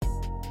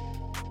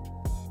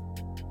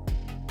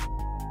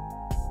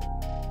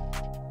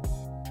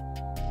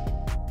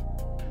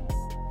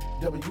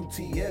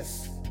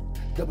WTS,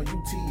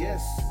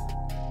 WTS,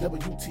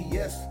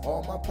 WTS.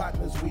 All my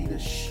partners, we the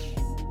shh.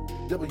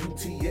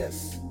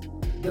 WTS,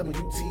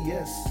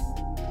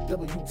 WTS,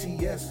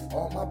 WTS.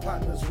 All my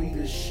partners, we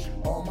the shh.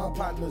 All my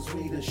partners,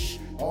 we the shh.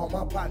 All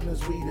my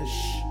partners, we the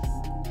shh.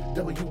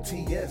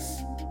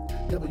 WTS,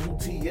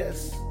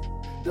 WTS,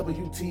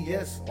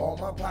 WTS. All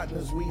my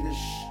partners, we the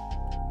shh.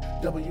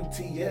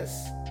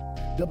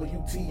 WTS,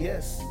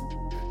 WTS,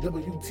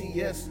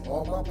 WTS.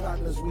 All my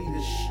partners, we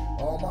the shh.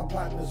 All my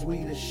partners,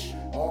 we the shh.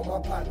 All my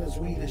partners,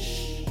 we the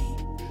shh.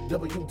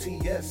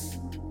 WTS,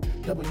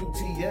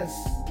 WTS,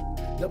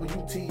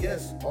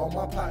 WTS. All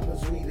my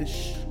partners, we the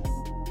shh.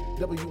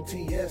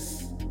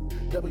 WTS,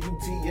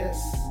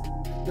 WTS,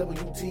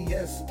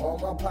 WTS. All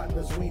my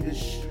partners, we the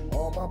shh.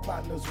 All my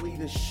partners, we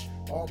the shh.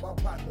 All my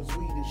partners,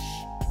 we the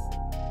shh.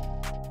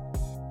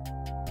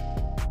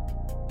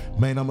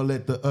 Man, I'm going to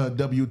let the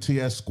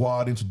WTS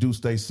squad introduce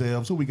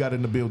themselves. Who we got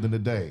in the building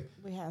today?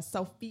 We have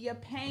Sophia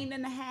Payne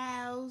in the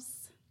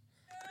house.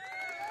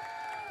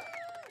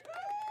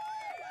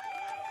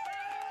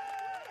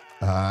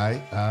 All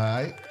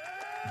right.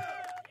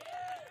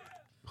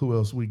 Who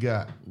else we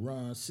got?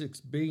 Ron Six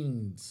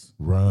Beans.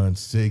 Run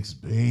Six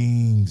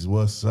Beans.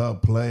 What's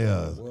up,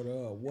 players? What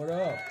up? What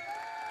up?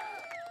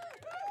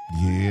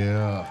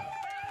 Yeah.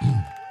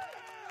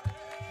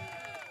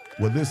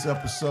 Well, this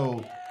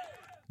episode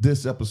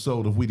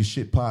of We the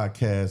Shit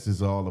podcast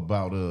is all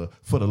about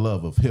for the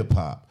love of hip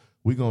hop.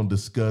 We're gonna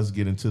discuss,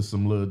 get into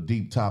some little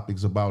deep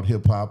topics about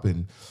hip hop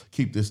and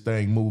keep this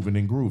thing moving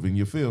and grooving.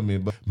 You feel me?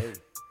 But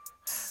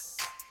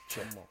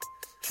Check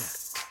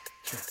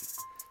it.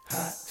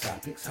 Hot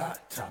topics,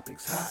 hot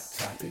topics, hot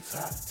topics,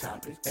 hot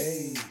topics.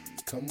 Hey,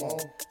 come on,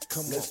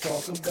 let's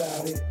talk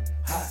about it.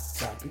 Hot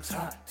topics,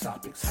 hot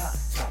topics, hot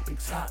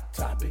topics, hot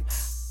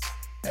topics.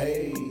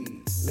 Hey,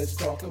 let's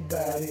talk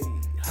about it.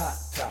 Hot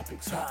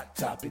topics, hot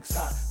topics,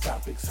 hot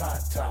topics,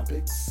 hot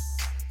topics.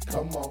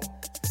 Come on,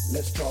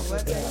 let's talk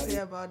What they about say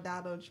it. about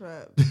Donald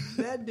Trump?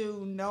 That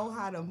dude know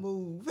how to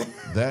move.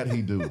 that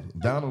he do.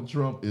 Donald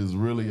Trump is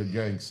really a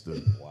gangster.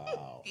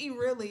 Wow. He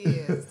really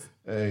is.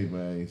 Hey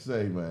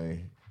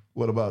man.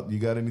 What about you?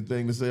 Got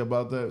anything to say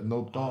about that?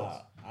 No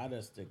thoughts. I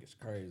just think it's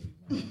crazy,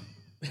 man.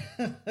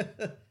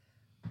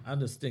 I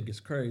just think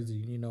it's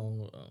crazy.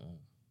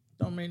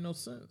 Don't make no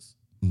sense.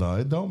 No,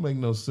 it don't make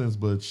no sense.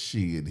 But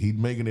shit, he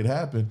making it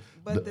happen.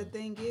 But the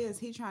thing is,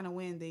 he trying to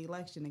win the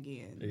election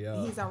again.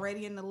 Yeah. He's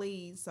already in the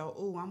lead, so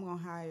I'm gonna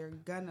hire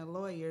gunner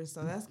lawyers,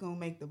 so that's gonna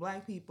make the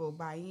black people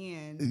buy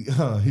in.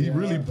 He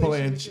really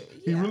playing.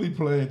 He Yeah. really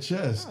playing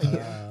chess. Oh,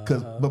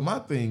 yeah. But my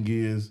thing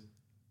is,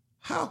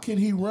 how can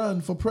he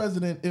run for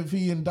president if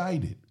he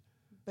indicted?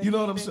 But You know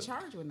he what I'm ain't been saying?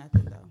 charged with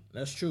nothing though.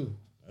 That's true.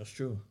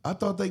 I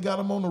thought they got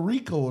him on a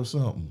RICO or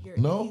something.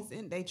 No,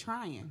 They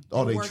trying.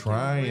 Oh, they working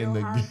trying real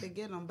to hard to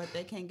get him, but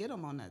they can't get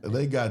him on nothing.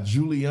 they got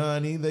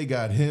Giuliani. They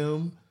got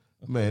him.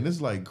 Man, it's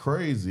like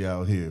crazy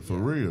out here for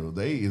real.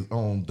 They is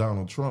on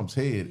Donald Trump's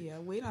head. Yeah,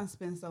 we don't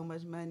spend so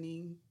much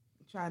money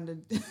trying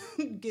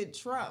to get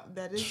Trump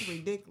that it's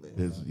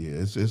ridiculous.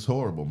 It's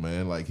horrible,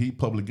 man. Like he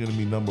public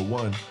enemy number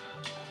one.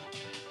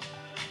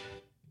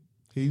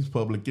 He's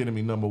public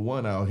enemy number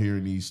one out here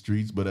in these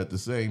streets, but at the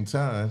same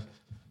time,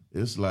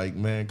 it's like,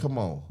 man, come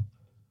on.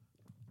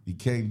 You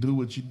can't do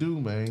what you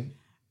do, man.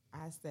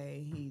 I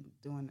say he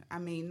doing. I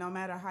mean, no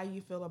matter how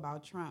you feel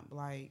about Trump,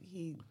 like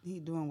he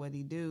doing what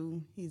he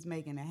do. He's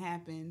making it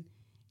happen,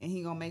 and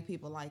he gonna make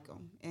people like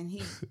him. And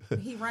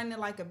he running it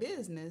like a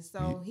business,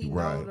 so he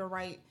Right. know the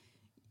right.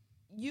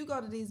 You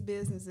go to these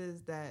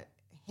businesses that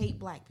hate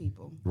black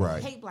people,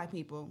 Right. Hate black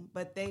people,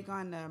 but they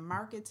gonna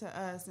market to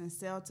us and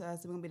sell to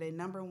us. We're gonna be their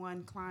number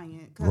one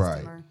client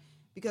customer. Right.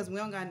 Because we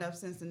don't got enough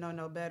sense to know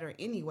no better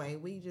anyway.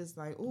 We just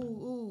like,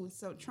 ooh.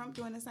 So Trump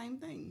doing the same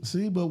thing.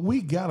 See, but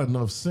we got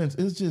enough sense.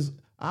 It's just,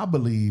 I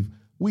believe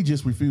we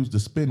just refuse to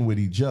spin with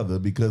each other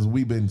because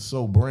we've been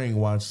so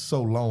brainwashed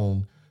so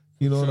long.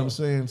 You know what I'm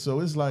saying? So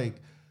it's like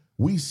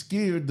we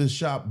scared to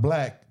shop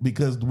black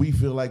because we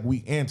feel like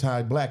we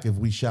anti-black if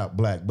we shop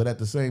black. But at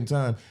the same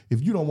time,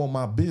 if you don't want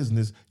my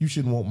business, you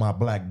shouldn't want my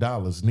black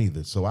dollars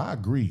neither. So I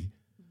agree.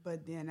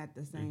 But then at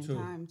the same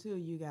time, too,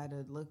 you got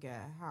to look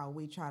at how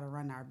we try to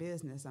run our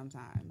business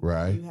sometimes.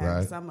 Right, You have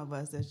right. some of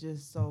us that's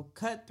just so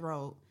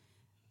cutthroat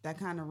that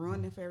kind of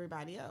ruin it for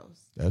everybody else.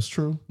 That's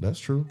true. That's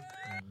true.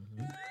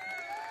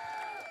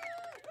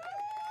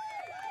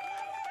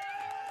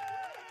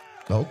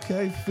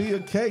 Okay, Fia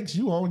Cakes,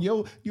 you on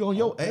your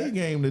A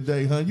game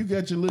today, huh? You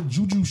got your little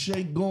juju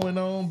shake going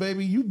on,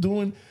 baby. You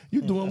doing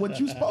what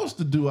you supposed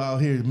to do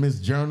out here, Miss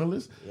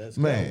Journalist. Let's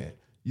Man, go.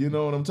 you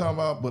know what I'm talking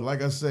about? But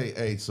like I say,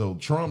 hey, so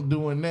Trump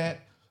doing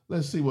that.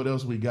 Let's see what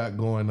else we got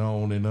going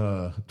on in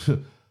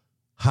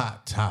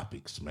hot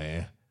topics,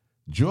 man.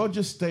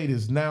 Georgia State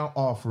is now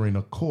offering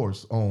a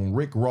course on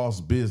Rick Ross'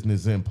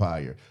 business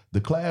empire.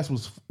 The class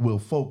will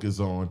focus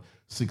on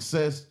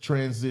success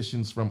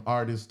transitions from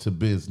artist to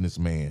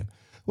businessman.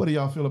 What do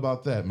y'all feel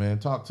about that, man?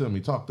 Talk to me.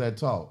 Talk that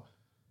talk.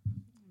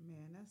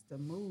 Man, that's the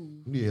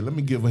move. Yeah, let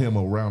me give him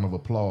a round of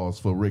applause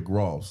for Rick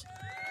Ross.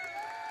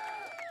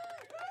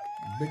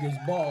 biggest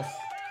boss.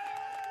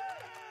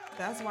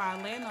 That's why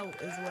Atlanta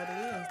is what it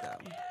is,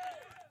 though.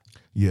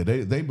 Yeah,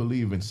 they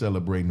believe in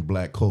celebrating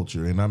black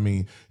culture. And I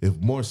mean, if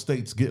more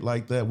states get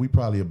like that, we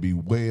probably would be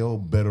well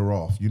better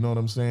off. You know what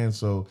I'm saying?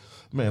 So,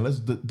 man,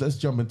 let's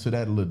jump into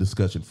that little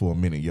discussion for a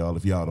minute, y'all,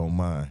 if y'all don't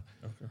mind.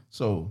 Okay.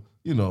 So,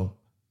 you know,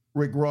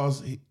 Rick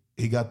Ross,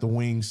 he got the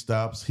wing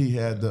stops. He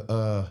had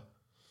the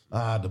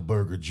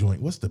burger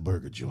joint. What's the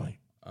burger joint?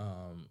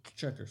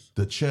 Checkers.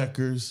 The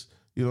Checkers.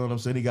 You know what I'm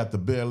saying? He got the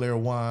Bel Air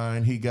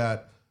wine.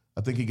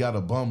 I think he got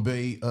a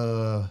Bombay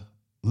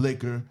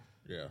liquor.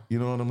 Yeah. You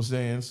know what I'm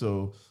saying?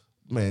 So,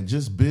 man,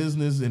 just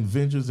business and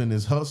ventures and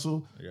his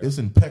hustle, it's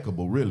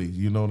impeccable, really.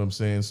 You know what I'm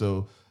saying?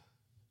 So,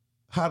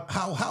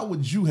 how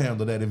would you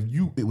handle that if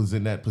it was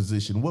in that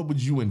position? What would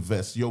you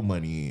invest your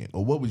money in,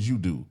 or what would you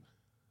do?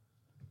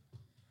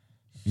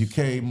 You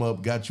came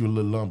up, got you a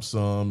little lump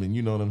sum, and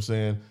you know what I'm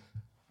saying?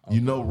 Okay.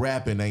 You know,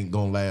 rapping ain't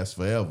gonna last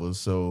forever,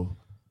 so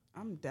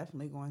I'm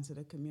definitely going to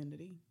the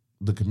community.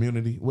 The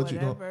community?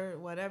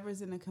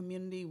 Whatever's in the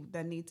community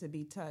that needs to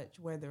be touched,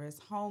 whether it's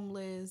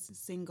homeless,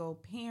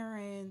 single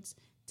parents,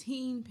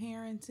 teen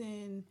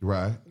parenting,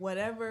 right?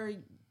 Whatever,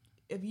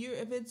 if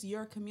it's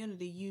your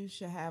community, you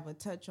should have a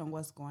touch on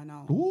what's going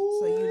on, Ooh.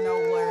 so you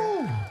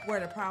know where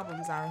the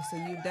problems are. So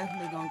you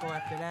definitely gonna go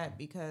after that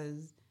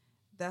because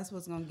that's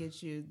what's gonna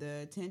get you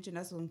the attention.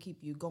 That's what's gonna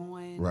keep you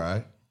going,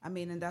 right? I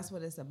mean, and that's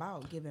what it's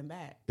about, giving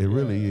back. It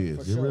really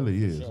is. It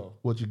really is. Sure.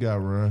 What you got,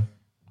 Ron?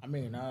 I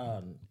mean,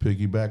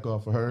 piggyback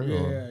off of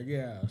her?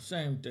 Yeah,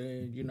 same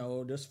thing. You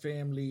know, this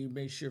family,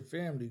 make sure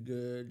family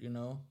good, you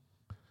know.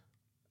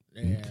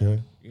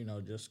 And, you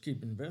know, just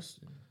keep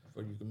investing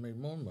so you can make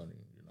more money,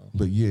 you know.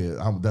 But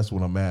yeah, that's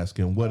what I'm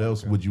asking. What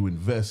else would you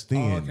invest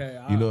in?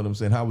 You know what I'm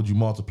saying? How would you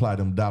multiply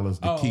them dollars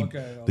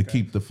to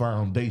keep the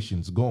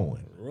foundations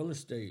going? Real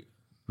estate.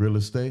 Real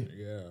estate?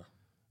 Yeah.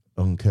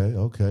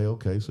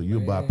 Okay. So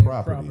you buy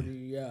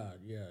property. Yeah,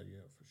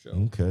 for sure.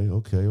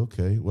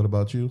 Okay. What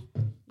about you?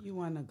 You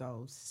want to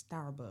go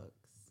Starbucks,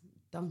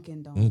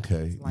 Dunkin' Donuts.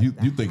 Okay, like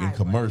you thinking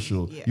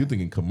commercial? Yeah. You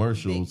thinking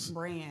commercials? Big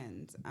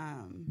brands.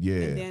 Yeah.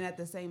 And then at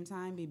the same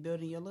time, be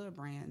building your little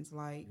brands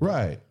like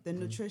the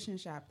nutrition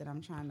shop that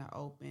I'm trying to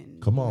open.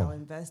 Come on, you know,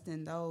 invest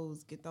in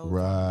those, get those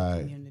out in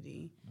the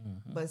community,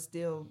 but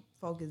still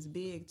focus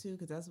big too,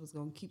 because that's what's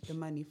going to keep the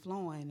money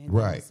flowing. And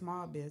then the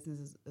small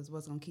business is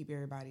what's going to keep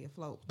everybody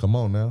afloat. Come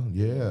on now,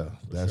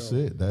 that's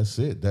it.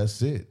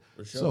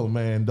 For sure. So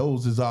man,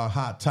 those is our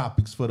hot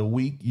topics for the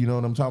week. You know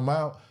what I'm talking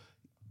about?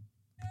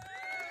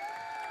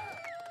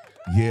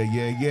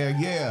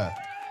 Yeah.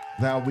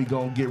 Now we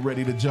gonna get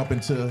ready to jump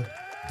into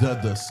the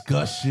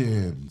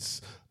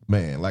discussions.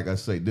 Man, like I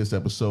say, this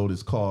episode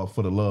is called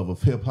For the Love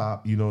of Hip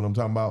Hop. You know what I'm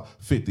talking about?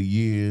 50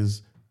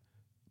 years,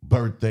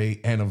 birthday,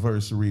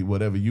 anniversary,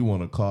 whatever you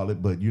want to call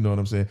it. But you know what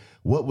I'm saying?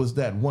 What was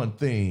that one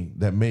thing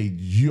that made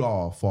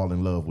y'all fall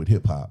in love with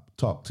hip hop?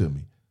 Talk to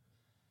me.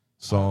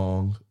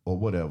 Song or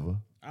whatever.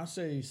 I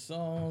say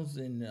songs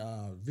and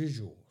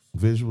visuals.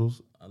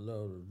 Visuals? I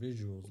love the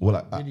visuals.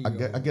 Well,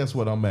 I guess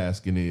what I'm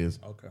asking is,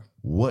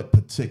 what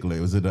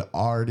particular? Was it an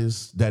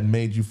artist that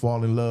made you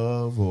fall in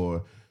love,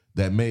 or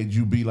that made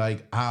you be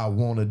like, I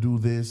want to do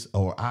this,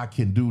 or I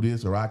can do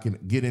this, or I can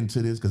get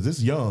into this? Because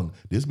this young,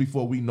 this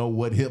before we know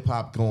what hip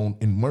hop gonna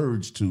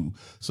emerge to.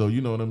 So you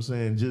know what I'm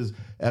saying? Just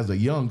as a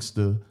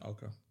youngster,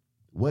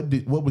 what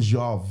was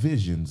y'all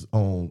visions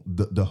on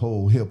the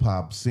whole hip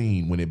hop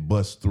scene when it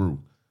bust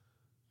through?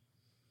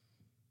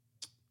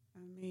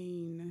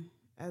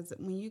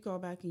 When you go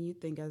back and you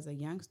think as a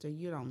youngster,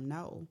 you don't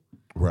know.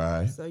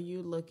 Right. So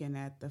you looking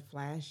at the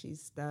flashy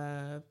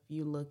stuff.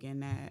 You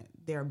looking at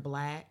they're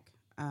black.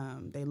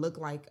 They look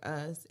like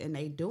us and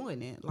they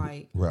doing it.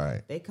 Like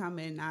they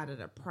coming out of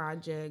the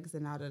projects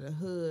and out of the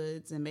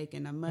hoods and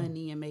making the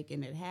money and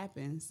making it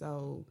happen.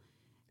 So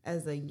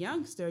as a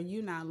youngster,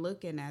 you're not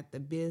looking at the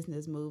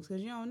business moves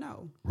because you don't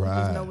know. You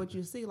just know what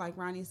you see. Like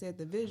Ronnie said,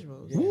 the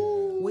visuals.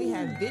 Yeah. We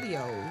have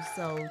videos,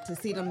 so to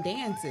see them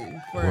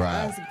dancing. For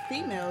us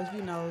females,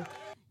 you know,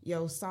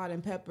 Salt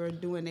and Pepper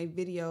doing their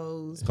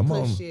videos,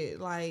 push it.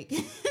 Like,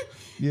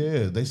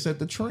 yeah, they set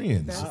the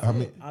trends.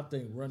 I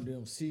think Run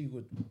DMC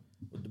with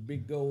the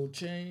big gold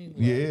chain.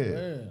 Like,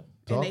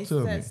 and they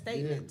set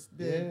statements.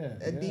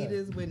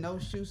 Adidas with no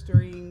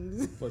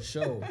shoestrings. For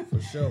sure.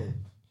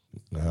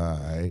 All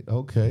right.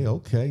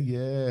 Okay.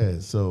 Yeah.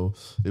 So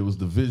it was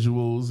the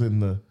visuals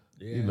and the,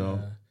 you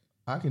know,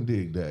 I can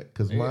dig that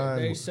because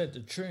they set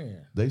the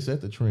trend. They set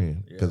the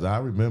trend because I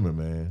remember,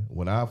 man,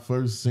 when I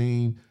first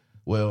seen.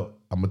 Well,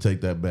 I'm gonna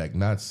take that back.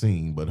 Not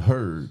seen, but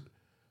heard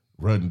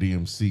Run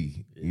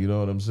DMC. You know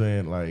what I'm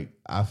saying? Like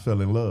I fell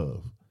in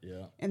love.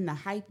 Yeah. And the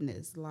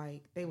hypeness,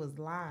 like they was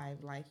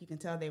live, like you can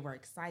tell they were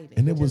excited.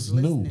 And it was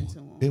new.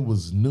 It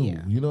was new.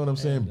 Yeah. You know what I'm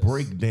saying?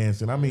 Break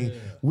dancing. I mean,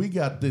 we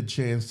got the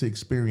chance to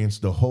experience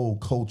the whole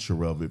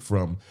culture of it,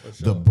 from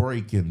the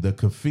breaking, the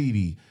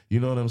graffiti.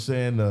 You know what I'm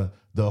saying?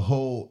 the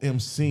whole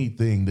MC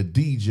thing, the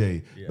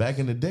DJ. Yes. Back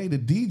in the day, the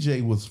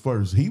DJ was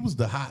first. He was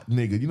the hot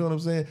nigga. You know what I'm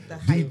saying? The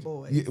hype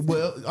boys. Yeah,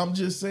 well, I'm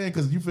just saying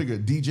because you figure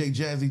DJ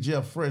Jazzy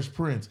Jeff, Fresh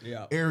Prince,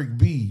 Yeah. Eric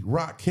B,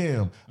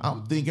 Rakim.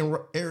 I'm thinking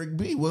Eric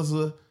B was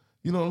a,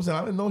 you know what I'm saying?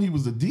 I didn't know he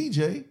was a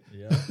DJ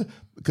Yeah.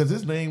 because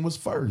his name was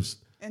first.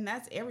 And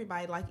that's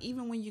everybody. Like,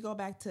 even when you go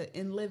back to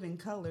In Living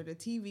Color, the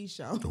TV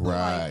show,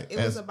 Right. like, it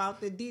was about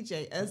the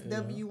DJ,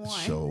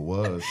 SW1. Show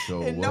was.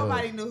 And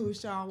nobody knew who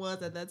Sean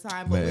was at that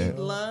time, but Man.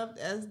 we loved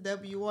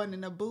SW1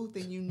 in the booth,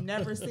 and you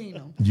never seen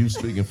him. You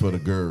speaking for the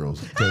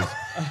girls, because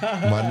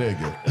my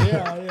nigga,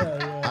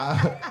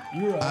 Yeah.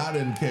 You're right. I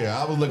didn't care.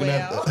 I was looking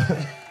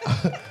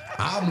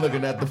I'm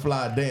looking at the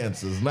fly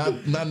dancers,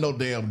 not no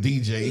damn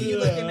DJ. You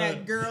looking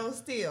at girls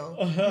still.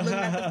 You looking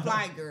at the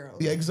fly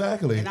girls. Yeah,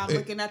 exactly. And I'm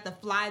looking at the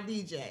fly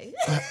DJ.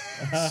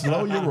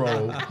 Slow your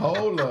roll.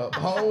 Hold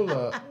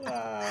up.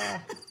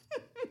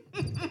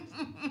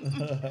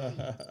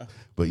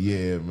 But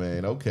yeah,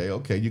 man.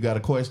 Okay. You got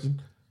a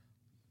question?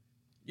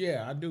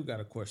 Yeah, I do got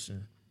a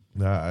question.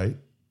 All right.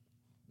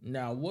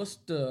 Now, we're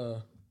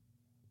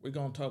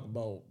going to talk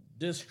about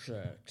diss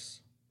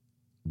tracks.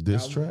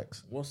 Diss Now,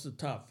 tracks? What's the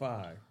top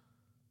 5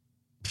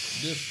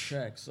 diss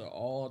tracks of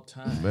all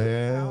time? I don't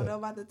Man, know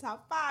about the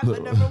top 5,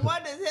 but number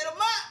 1 is Hit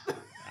 'Em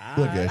Up.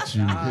 look at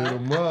you. Hit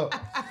them up.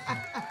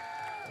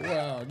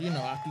 Well,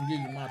 I can give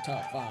you my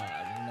top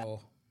 5,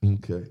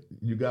 Okay.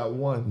 You got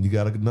one. You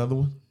got another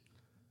one?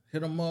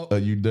 Hit 'em up. Are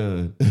you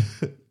done?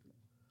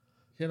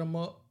 Hit 'em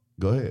up.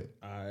 Go ahead.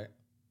 All right.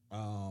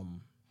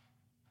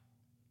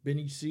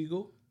 Benny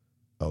Siegel,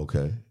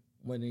 Okay.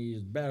 when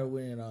he's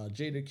battling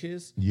Jada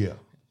Kiss. Yeah.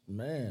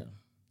 Man.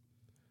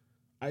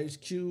 Ice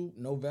Cube,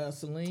 No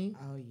Vaseline.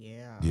 Oh,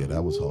 yeah. Yeah,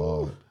 that was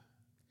hard.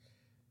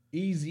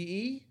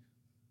 Eazy-E.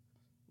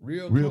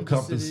 Real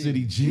Compton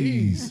City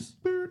G's.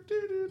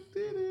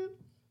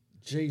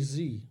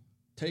 Jay-Z,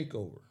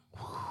 Takeover.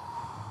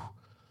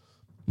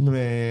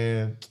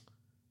 Man.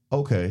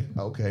 Okay.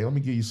 Let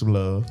me give you some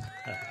love.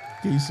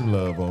 Give you some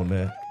love on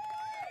that.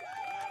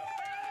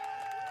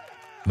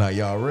 Now,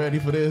 y'all ready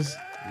for this?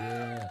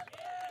 Yeah.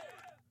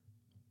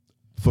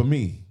 For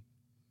me,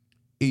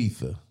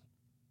 Ether.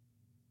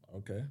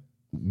 Okay.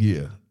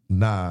 Yeah.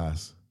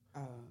 Nas.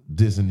 Um,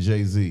 Dissing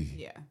Jay-Z.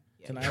 yeah.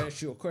 Can I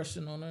ask you a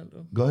question on that,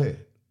 though? Go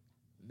ahead.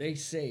 They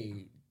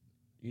say,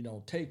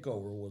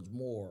 Takeover was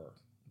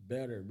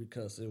better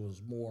because it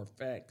was more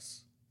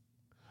facts.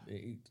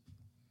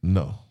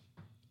 No.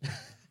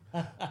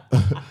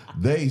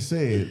 They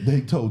said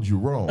they told you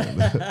wrong.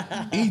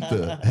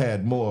 Ether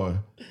had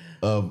more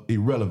of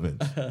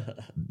irrelevance.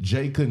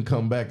 Jay couldn't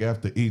come back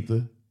after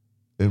Ether.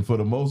 And for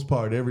the most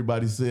part,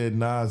 everybody said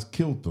Nas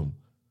killed them.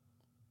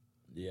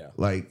 Yeah.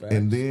 Like, facts.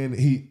 and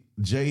then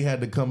Jay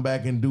had to come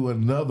back and do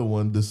another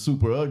one, the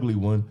super ugly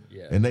one.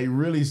 Yeah. And they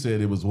really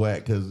said it was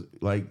whack because,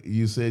 like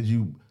you said,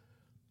 you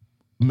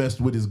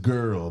messed with his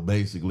girl,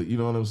 basically. You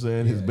know what I'm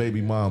saying? His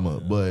baby mama.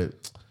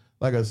 But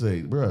like I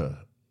say, bruh,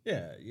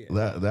 Yeah.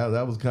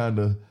 that was kind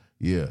of,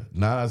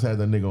 Nas had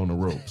that nigga on the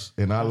ropes.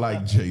 And I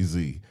like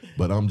Jay-Z,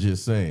 but I'm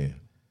just saying.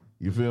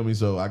 You feel me?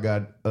 So I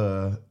got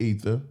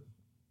Ether.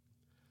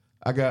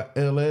 I got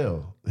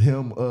LL.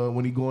 Him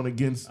when he going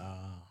against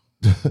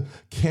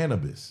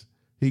Cannabis.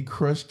 He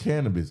crushed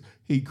Cannabis.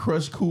 He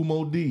crushed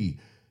Kumo D.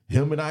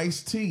 Him and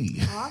Ice-T.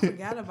 Oh, I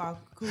forgot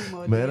about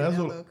Kumo. Man, that's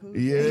and what. LL Cool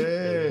Yeah,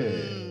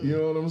 J. you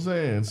know what I'm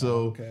saying.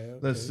 So Okay.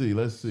 let's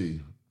see.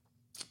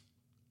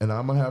 And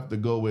I'm gonna have to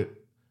go with.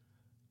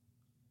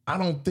 I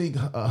don't think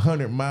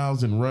 100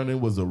 Miles and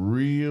Running was a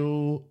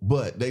real,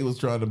 but they was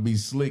trying to be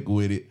slick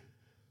with it.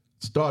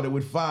 Started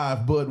with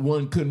 5, but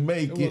one couldn't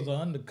make It it. was an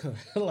undercut.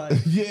 Like,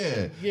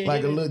 Yeah, Yeah,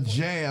 like a yeah. little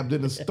jabbed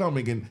in the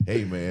stomach, and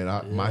hey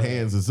man, my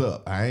hands is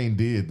up. I ain't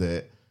did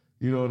that.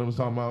 You know what I'm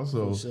talking about?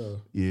 So For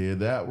sure. yeah,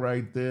 that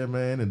right there,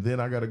 man. And then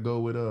I gotta go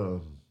with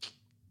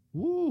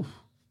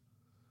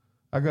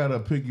I gotta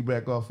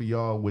piggyback off of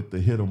y'all with the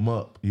Hit 'Em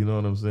Up. You know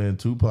what I'm saying?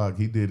 Tupac,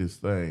 he did his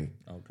thing.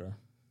 okay.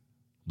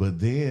 But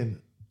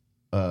then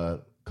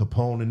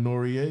Capone and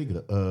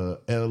Noriega,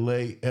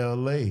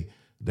 LA,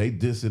 they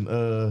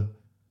dissing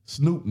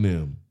Snoop and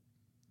them.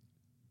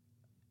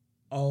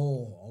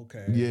 Oh,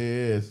 okay.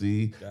 Yeah,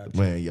 see, Gotcha.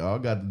 man, y'all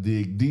got to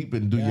dig deep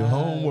and do your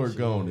homework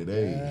on it.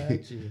 Hey,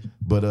 Gotcha.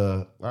 but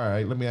all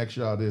right, let me ask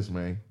y'all this,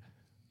 man.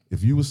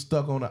 If you was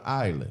stuck on an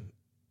island,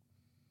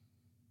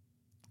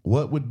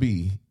 what would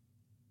be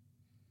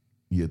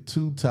your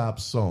 2 top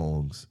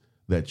songs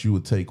that you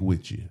would take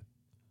with you?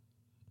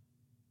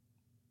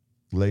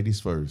 Ladies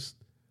first.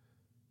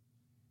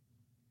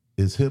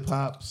 It's hip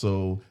hop,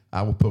 so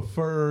I would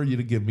prefer you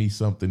to give me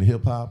something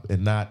hip hop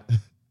and not.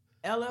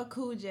 LL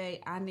Cool J,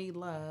 I Need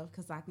Love,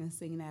 because I can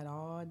sing that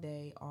all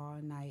day, all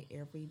night,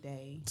 every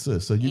day. So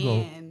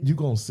you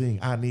gonna sing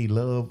 "I Need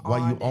Love"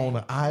 while all you day. on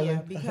an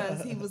island? Yeah,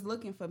 because he was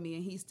looking for me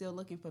and he's still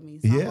looking for me.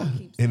 So I'm Yeah, gonna keep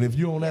and singing if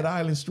you're on that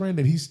island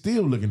stranded, he's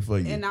still looking for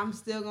you. and I'm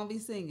still gonna be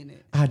singing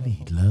it. I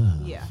need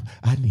love. Yeah.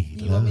 I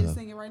need You love. want me to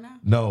sing it right now?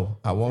 No,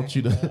 I want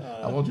you to.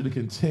 I want you to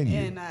continue.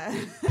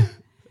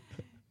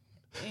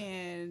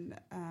 And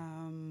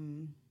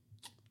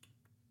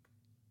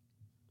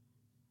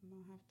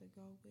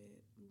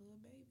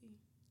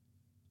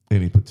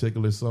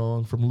particular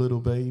song from Little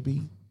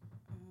Baby?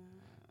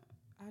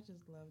 I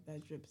just love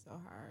that Drip So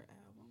Hard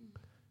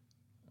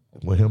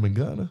album. With him and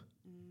Gunna?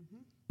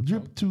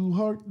 Drip too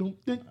hard. Don't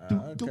think.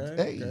 Okay,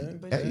 Hey, okay.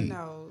 But hey. you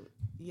know,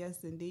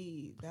 yes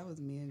indeed, that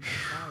was me and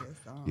Josiah's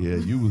song. Yeah,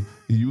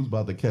 you was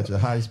about to catch a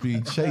high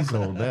speed chase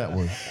on that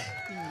one.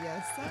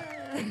 Yes, sir.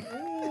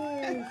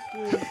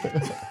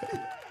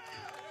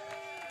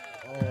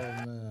 Oh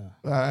man.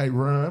 All right,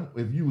 Ron.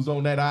 If you was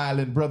on that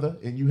island, brother,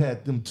 and you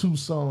had them 2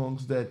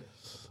 songs that,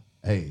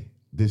 hey,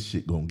 this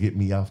shit gonna get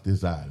me off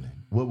this island,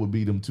 what would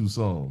be them 2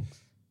 songs?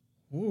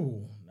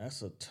 Ooh,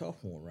 that's a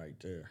tough one right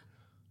there.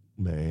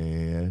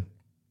 Man.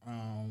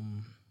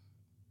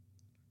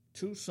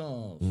 2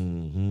 songs.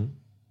 Mm-hmm.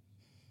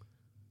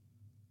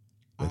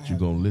 That you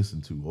gonna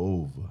listen to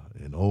over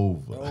and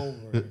over.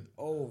 Over and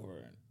over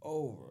and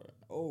over and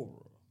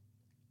over.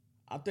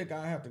 I think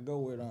I have to go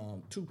with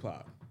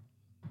Tupac,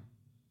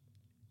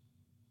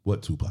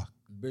 What Tupac?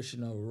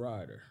 Bishop of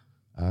Rider.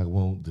 I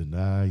won't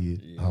deny it.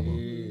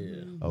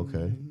 Yeah.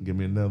 Okay, give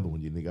me another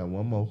one. You got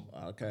one more.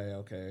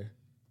 Okay.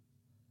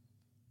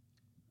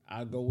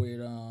 I go with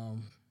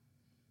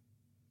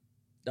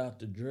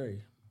Dr.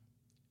 Dre,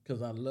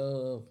 because I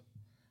love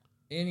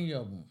any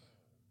of them.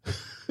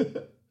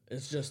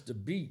 It's just the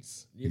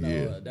beats, you know,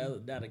 Yeah. that'll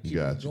keep me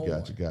going.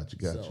 Got you.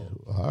 So,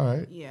 All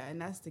right. Yeah,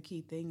 and that's the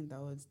key thing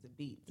though, it's the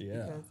beats.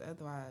 Yeah. Because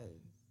otherwise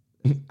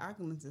I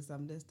can listen to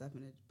some of this stuff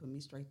and it put me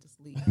straight to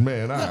sleep.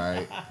 Man, all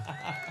right.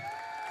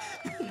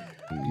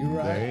 You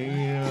right.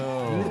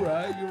 Damn. You're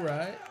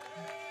right.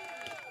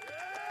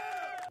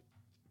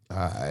 All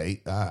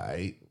right.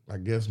 I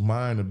guess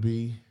mine would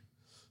be,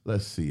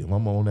 let's see, if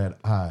I'm on that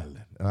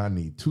island and I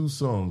need 2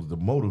 songs to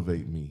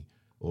motivate me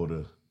or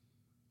to,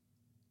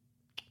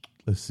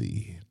 let's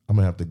see, I'm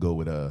going to have to go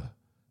with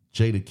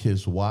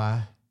Jadakiss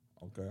Y.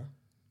 Okay.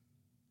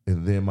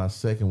 And then my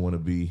second one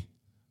would be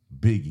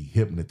Biggie,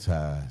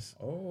 Hypnotize.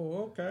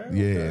 Oh, okay.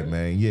 Yeah,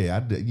 man. Yeah, I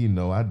did,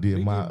 I did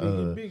Biggie, my,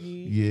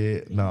 Biggie. yeah,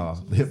 nah,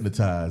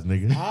 Hypnotize,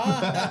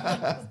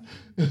 nigga.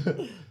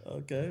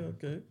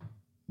 Okay.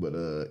 But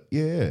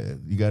yeah,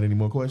 you got any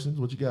more questions?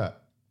 What you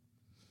got?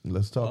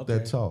 Let's talk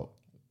that Okay. talk.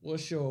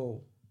 What's your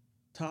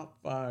top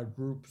 5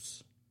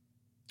 groups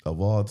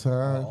Of all of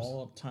times,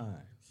 all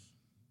times?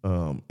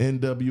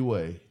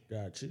 NWA,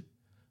 Got you.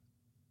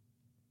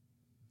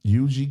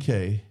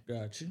 UGK,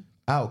 Got you.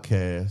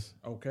 Outkast.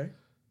 Okay.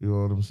 You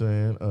know what I'm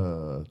saying?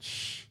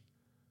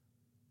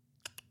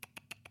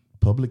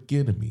 Public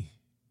Enemy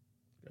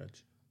Got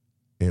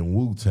you. and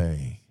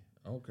Wu-Tang.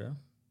 Okay.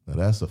 Now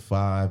that's a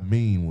 5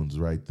 mean ones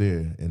right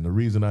there. And the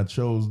reason I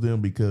chose them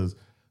because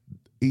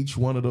each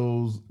one of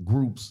those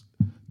groups,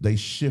 they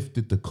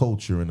shifted the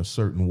culture in a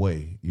certain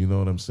way. You know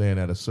what I'm saying?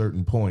 At a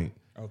certain point,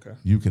 Okay.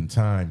 you can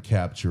time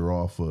capture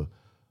off of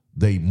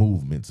they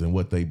movements and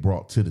what they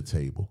brought to the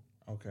table.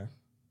 Okay.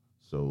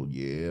 So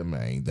yeah,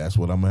 man, that's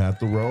what I'm gonna have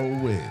to roll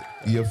with.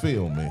 You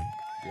feel me?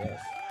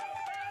 Yes.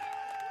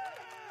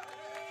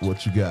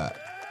 What you got?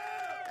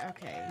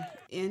 Okay.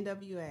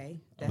 NWA,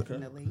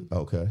 definitely.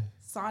 Okay.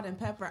 Salt and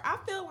Pepper. I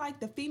feel like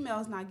the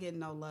females not getting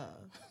no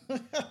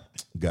love.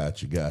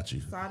 Got you.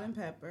 Salt and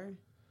Pepper,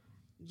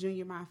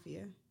 Junior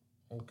Mafia.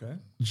 Okay.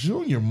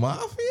 Junior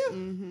Mafia?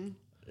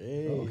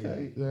 Hey.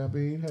 Okay. I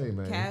mean, hey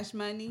man. Cash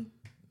Money.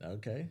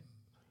 Okay.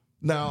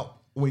 Now,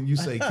 when you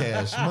say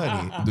Cash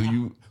Money, do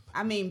you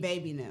I mean,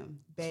 Baby them.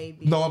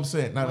 Baby. No, I'm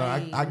saying no, I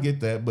Wayne.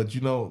 get that, but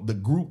the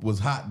group was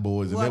Hot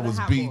Boys and Well, there the was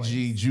Hot BG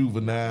Boys.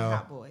 Juvenile.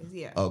 Hot Boys,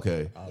 yeah.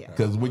 Okay. Yeah.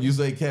 Because when you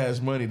say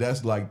Cash Money,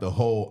 that's like the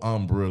whole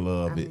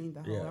umbrella of I it. mean,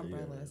 the whole Yeah,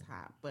 umbrella yeah. is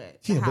hot, but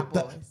Yeah, the Hot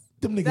but Boys.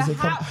 them The niggas ain't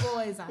come. Hot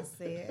Boys, I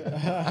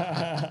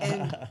said.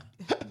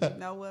 And you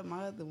know what?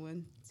 My other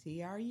one,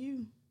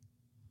 TRU.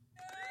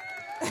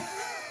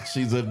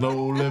 She's a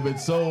no limit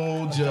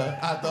soldier.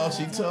 I thought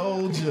she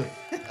told you.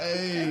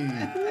 Hey.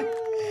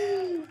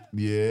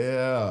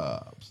 Yeah.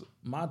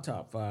 My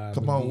top 5.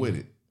 Come would on be with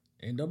it.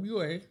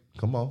 NWA,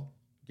 Come on.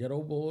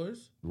 Ghetto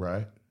Boys,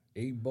 Right.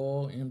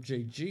 8-Ball,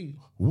 MJG,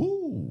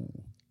 Woo.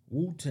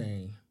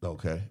 Wu-Tang,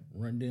 Okay.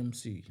 Run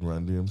DMC.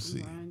 Run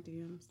DMC. Run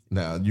DMC.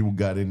 Now, you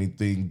got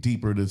anything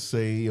deeper to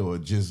say, or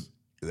just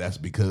that's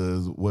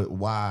because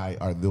why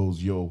are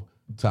those your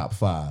top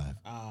 5?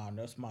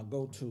 That's my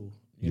go-to.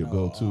 Your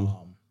go-to?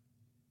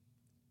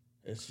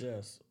 It's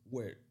just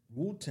with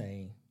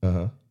Wu-Tang,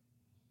 Uh-huh.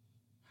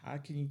 how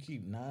can you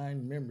keep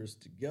 9 members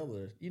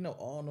together? You know,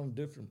 all them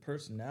different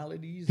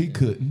personalities. He and-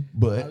 couldn't,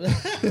 but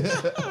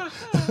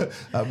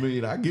I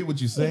mean, I get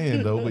what you're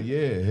saying though. But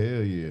yeah,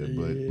 hell yeah.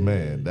 But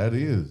man,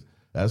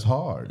 that's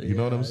hard. You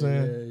know what I'm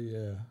saying?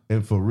 Yeah.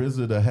 And for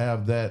RZA to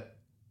have that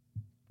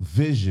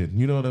vision,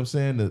 you know what I'm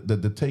saying?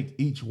 To take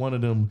each one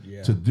of them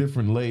Yeah. to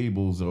different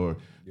labels or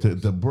to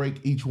break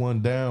each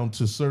one down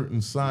to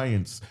certain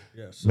science.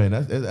 Yes. Man,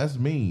 that's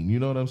mean. You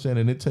know what I'm saying?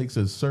 And it takes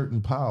a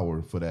certain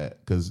power for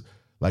that because.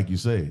 Like you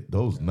say,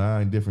 those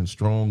 9 different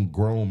strong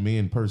grown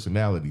men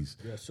personalities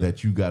Yes, sir.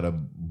 that you got to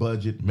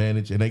budget,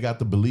 manage, and they got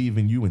to believe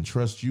in you and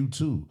trust you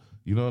too.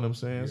 You know what I'm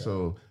saying?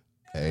 So,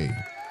 hey,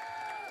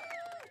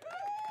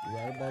 You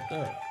right about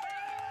that.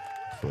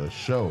 for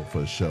sure.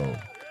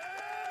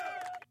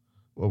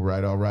 All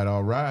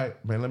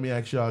right. Man, let me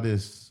ask y'all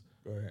this.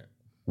 Go ahead.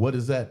 What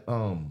is that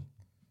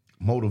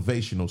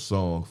motivational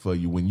song for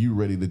you when you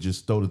ready to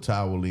just throw the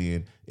towel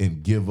in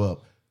and give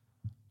up?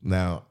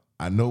 Now,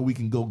 I know we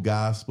can go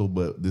gospel,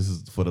 but this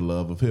is for the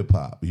love of hip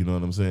hop. You know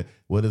what I'm saying?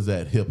 What is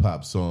that hip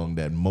hop song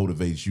that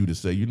motivates you to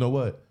say, you know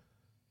what?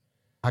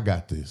 I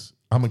got this.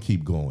 I'm going to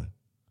keep going.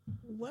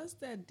 What's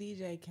that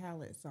DJ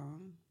Khaled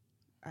song?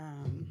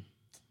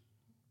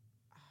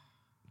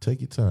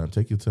 Take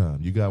your time.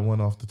 You got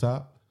one off the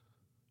top?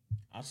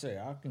 I say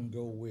I can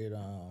go with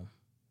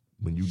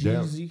When you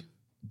down? Jeezy,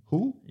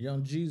 Who?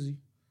 Young Jeezy.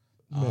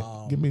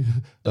 Man, give me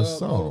a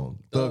song.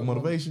 Thug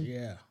Motivation?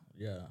 Yeah.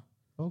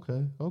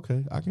 Okay.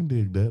 I can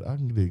dig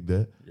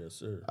that. Yes,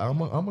 sir. I'm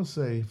gonna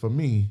say for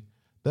me,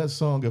 that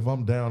song, if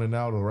I'm down and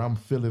out or I'm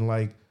feeling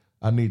like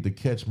I need to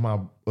catch my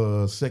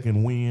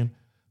second win,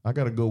 I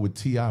gotta go with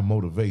T.I.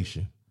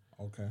 Motivation.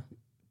 Okay.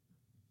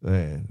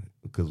 Man,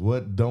 because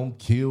what don't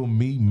kill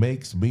me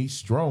makes me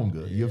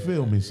stronger. You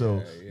feel me?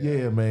 So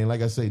yeah, man,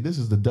 like I say, this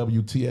is the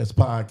WTS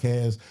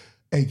podcast,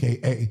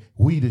 aka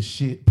We the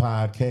Shit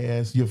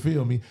podcast. You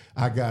feel me?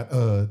 I got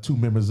 2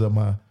 members of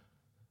my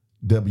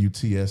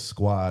WTS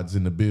squads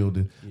in the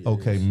building. Yes.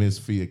 Okay, Miss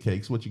Fia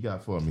Cakes, what you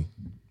got for me?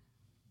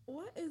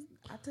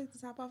 I took the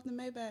top off the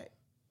Maybach.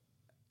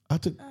 I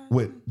took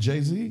with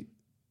Jay-Z?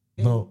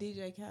 No.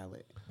 DJ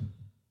Khaled.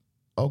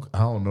 Okay, I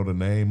don't know the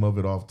name of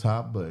it off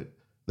top, but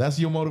that's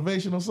your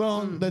motivational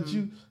song that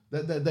you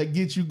that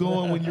gets you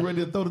going when you're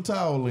ready to throw the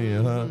towel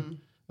in, huh?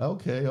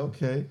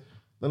 Okay.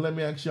 Now let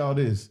me ask y'all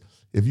this.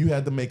 If you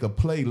had to make a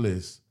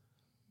playlist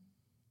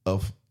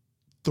of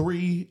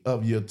 3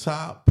 of your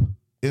top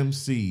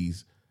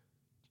MCs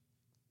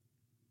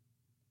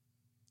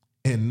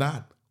and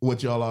not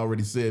what y'all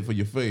already said for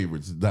your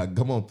favorites. Like,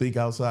 come on, think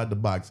outside the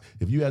box.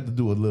 If you had to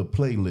do a little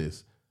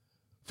playlist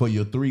for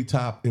your 3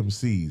 top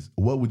MCs,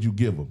 what would you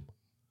give them?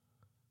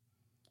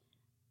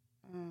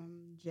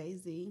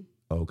 Jay-Z.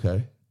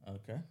 Okay.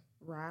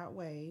 Rod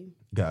Wave.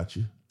 Got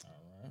you. All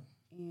right.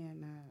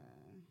 And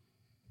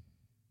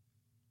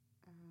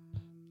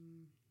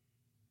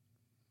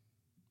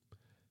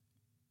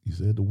you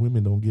said the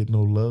women don't get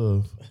no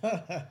love.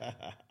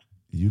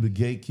 You the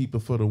gatekeeper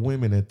for the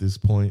women at this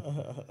point.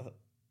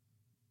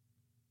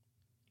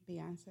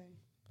 Beyonce,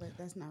 but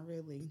that's not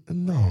really.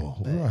 No,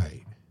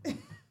 right.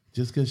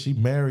 Just because she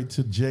married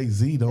to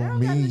Jay-Z don't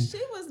mean she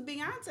was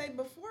Beyonce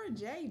before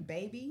Jay,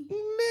 baby.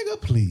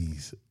 Nigga,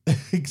 please.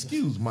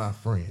 Excuse my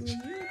French.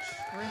 You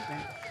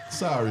tripping?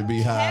 Sorry,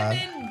 Beehive.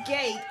 Kevin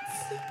Gates.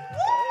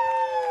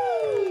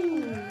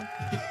 Woo!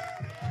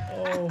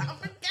 I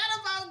forgot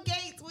about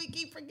Gates. We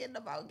keep forgetting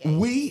about Gates.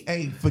 We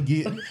ain't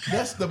forgetting.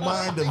 That's the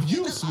mind of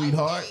you,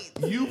 sweetheart.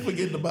 Gates. You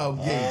forgetting about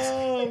Gates.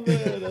 Oh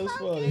man, that's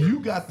funny.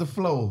 You got the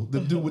flow to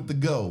do with the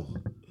go.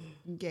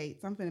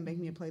 Gates. I'm finna make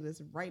me a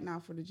playlist right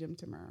now for the gym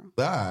tomorrow.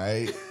 All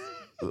right.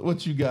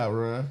 What you got,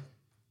 Ron?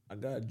 I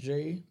got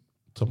Jay.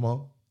 Come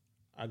on.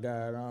 I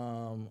got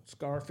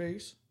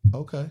Scarface.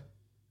 Okay.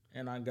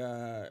 And I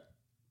got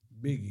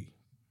Biggie.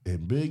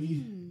 And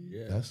Biggie?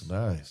 Yes. That's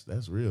nice.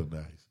 That's real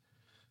nice.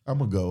 I'm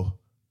going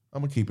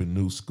to keep it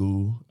new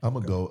school. I'm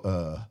going to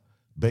go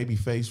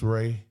Babyface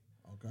Ray.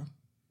 Okay.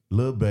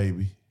 Lil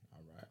Baby.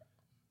 All right.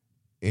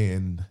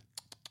 And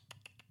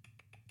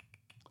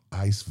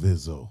Ice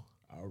Vizzo.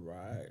 All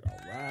right.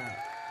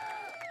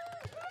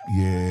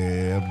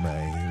 Yeah,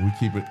 man.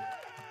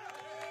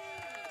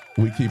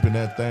 We keeping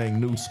that thing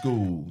new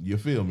school. You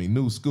feel me?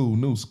 New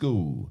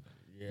school.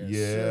 Yes,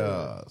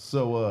 yeah. Sir.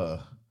 So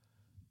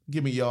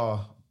give me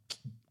y'all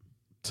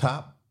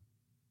top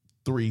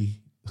 3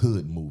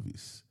 hood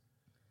movies.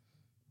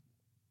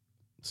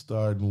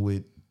 Starting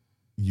with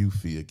you,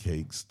 Fia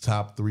Cakes.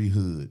 Top 3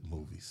 hood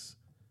movies.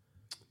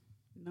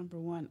 Number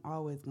 1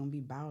 always gonna be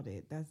Bout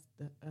It. That's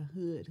a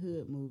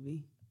hood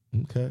movie.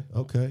 Okay.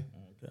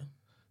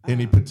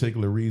 Any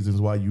particular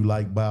reasons why you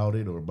like Bout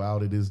It, or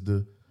Bout It is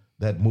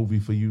that movie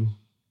for you?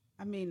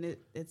 I mean,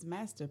 it's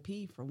Master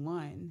P for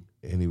one.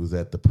 And he was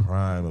at the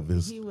prime of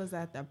his. He was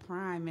at the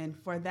prime, and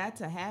for that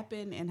to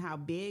happen, and how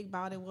big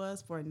Bout It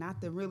was, for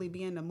not to really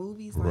be in the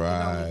movies, like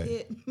right. It only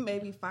hit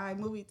maybe 5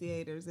 movie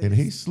theaters. And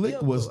He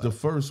Slick was the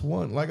first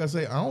one. Like I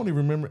say, I don't even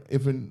remember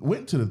if it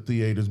went to the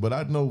theaters, but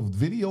I know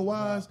video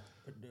wise,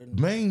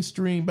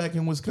 mainstream back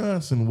in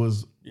Wisconsin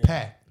was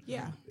packed,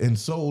 and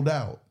sold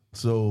out.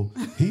 So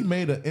he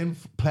made an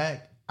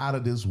impact out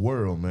of this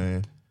world,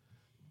 man.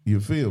 You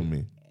feel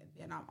me?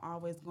 And I'm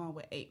always going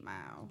with 8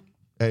 Mile.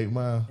 8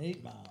 Mile.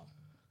 8 Mile.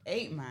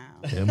 8 Mile.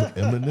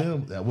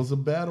 Eminem. That was a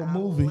battle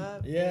movie.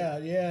 Yeah.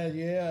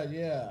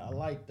 I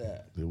like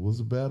that. It was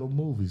a battle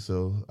movie,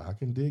 so I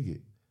can dig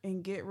it.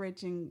 And Get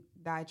Rich and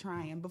Die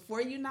Trying.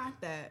 Before you knock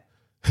that,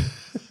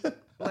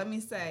 let me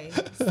say,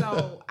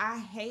 so I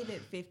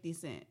hated 50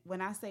 Cent.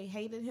 When I say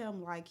hated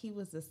him, like he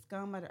was the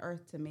scum of the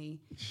earth to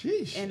me.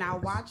 Sheesh. And I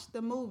watched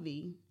the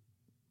movie,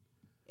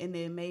 and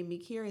it made me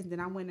curious. Then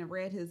I went and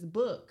read his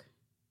book.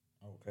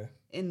 Okay.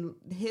 And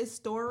his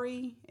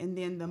story, and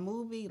then the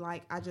movie,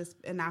 like I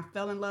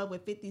fell in love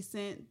with 50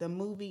 Cent, the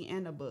movie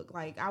and the book.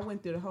 Like I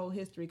went through the whole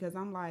history because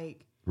I'm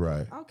like,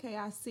 Right. okay,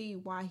 I see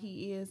why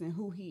he is and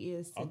who he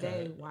is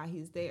today, Okay. why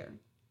he's there.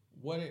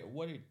 What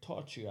it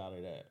taught you out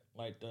of that?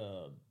 Like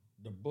the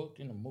book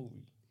and the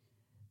movie.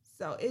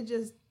 So it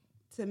just,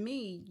 to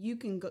me, you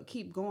can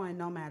keep going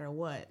no matter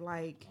what.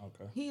 Like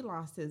Okay. he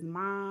lost his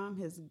mom,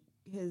 his,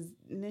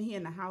 and then he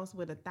in the house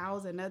with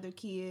 1,000 other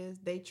kids.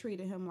 They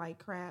treated him like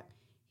crap.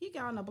 He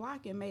got on the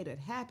block and made it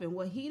happen.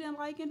 What he didn't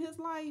like in his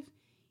life,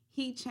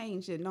 he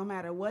changed it no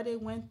matter what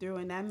it went through,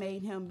 and that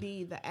made him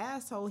be the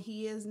asshole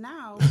he is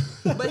now.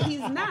 But he's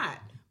not.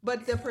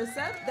 But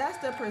that's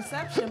the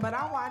perception. But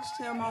I watched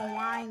him on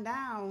Wind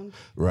Down,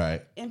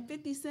 Right. and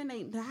 50 Cent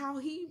ain't how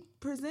he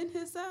present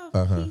himself.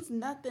 Uh-huh. He's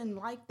nothing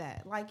like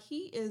that. Like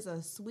he is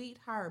a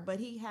sweetheart, but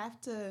he have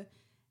to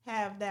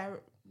have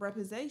that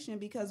representation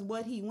because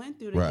what he went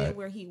through to Right. get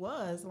where he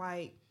was.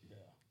 Like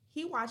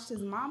he watched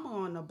his mama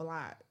on the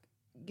block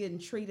getting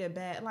treated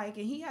bad, like,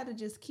 and he had to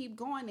just keep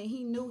going, and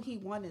he knew he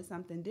wanted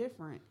something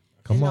different.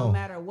 Come and no on.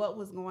 matter what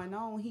was going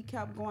on, he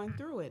kept going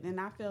through it. And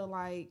I feel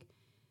like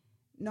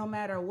no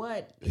matter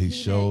what, He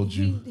showed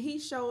you. He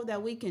showed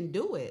that we can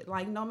do it.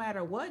 Like no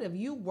matter what, if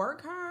you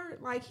work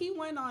hard, like he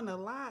went on a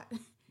lot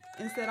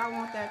and said, "I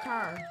want that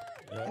car."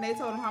 And they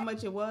told him how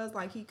much it was,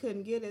 like he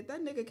couldn't get it.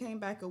 That nigga came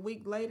back a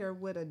week later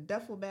with a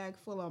duffel bag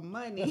full of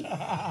money.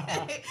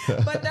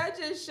 But that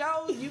just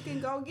shows you can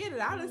go get it.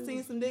 I done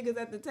seen some niggas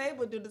at the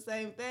table do the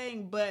same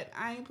thing, but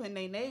I ain't putting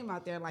their name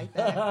out there like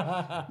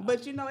that.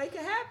 But you know, it could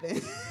happen.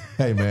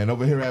 Hey man,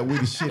 over here at We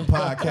the Shit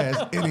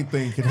Podcast,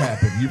 anything can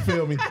happen. You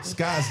feel me?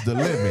 Sky's the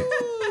limit.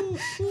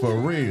 For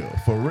real,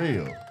 for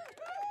real.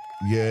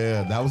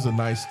 Yeah, that was a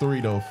nice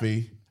 3 though,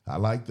 Fee. I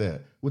like that.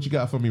 What you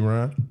got for me,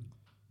 Ron?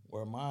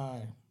 Where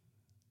my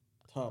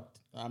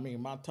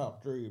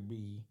top 3 would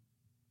be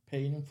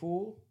Paid in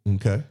Full,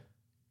 Okay.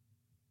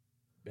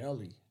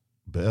 Belly.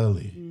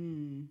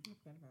 Belly.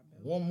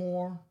 One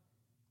more,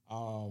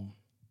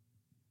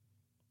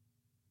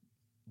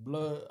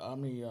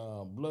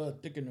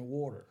 Blood Thicker Than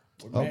Water.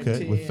 With Mac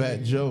Okay, with 10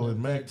 Fat Joe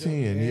and Mac Fat Joe.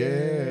 10.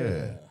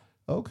 Yeah.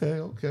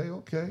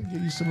 Okay.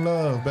 Give you some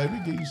love, baby.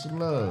 Give you some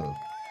love.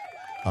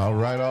 All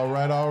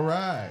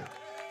right.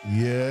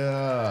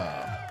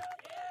 Yeah.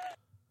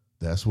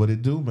 That's what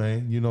it do,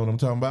 man. You know what I'm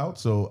talking about?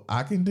 So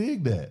I can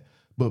dig that.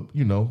 But,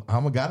 you know,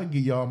 I'm going to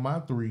give y'all my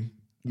 3.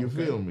 You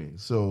feel me?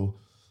 So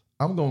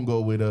I'm going to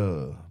go with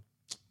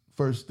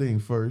first thing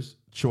first,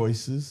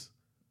 Choices.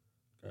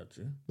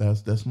 Gotcha.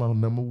 That's my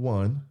number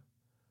 1.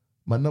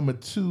 My number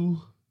 2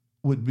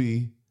 would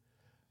be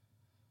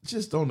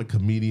just on the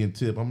comedian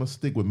tip. I'm gonna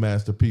stick with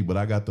Master P, but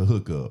I got the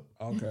hookup.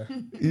 Okay.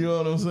 You know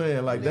what I'm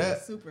saying? Like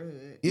that. Super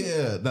hood.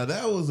 Yeah. Now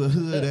that was a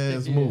hood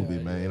ass Yeah,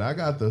 movie, man. I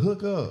got the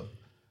hookup.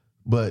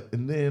 But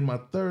and then my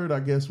 3rd, I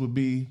guess, would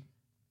be.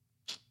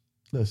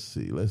 Let's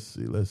see.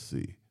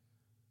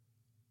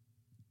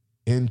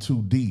 In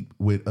Too Deep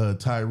with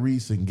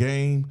Tyrese and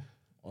Game.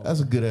 That's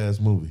a good ass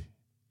movie.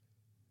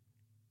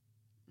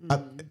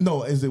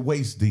 No, is it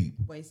Waist Deep?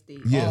 Waist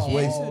Deep. Yes, In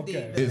Waist Too Deep.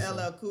 okay. It's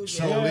LL Cool J.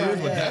 Sure is,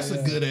 but that's yeah.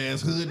 a good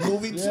ass hood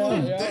movie too.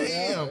 Yeah,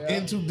 Damn, yeah.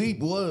 In Too Deep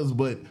was,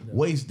 but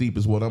Waist Deep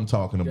is what I'm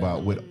talking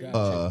about with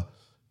Gotcha.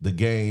 the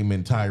Game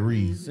and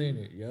Tyrese. Seen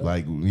it, yeah.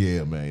 Like,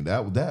 yeah, man,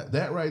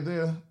 that right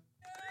there,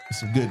 is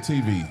some good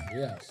TV.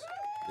 Yes,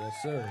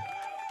 sir.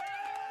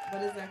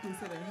 But is that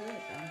considered hood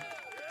though?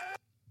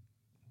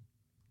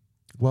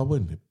 Why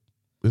wouldn't it?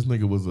 This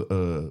nigga was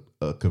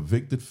a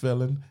convicted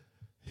felon.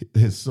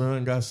 His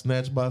son got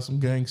snatched by some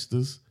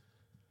gangsters.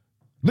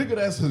 Nigga,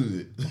 that's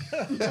hood.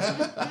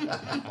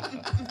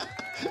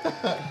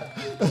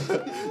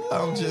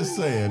 I'm just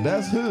saying,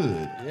 that's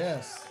hood.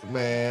 Yes,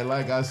 Man,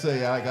 like I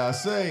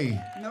say.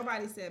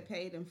 Nobody said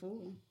Paid in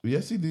Full.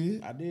 Yes, he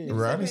did. I did.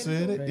 Ronnie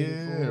said said it. Paid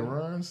in Yeah, Full.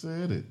 Ron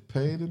said it.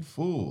 Paid in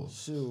full.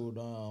 Shoot,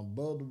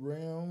 Above the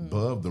Rim.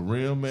 Above the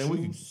rim, man. We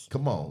can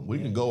come on. We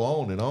can go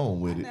on and on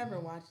with I it. never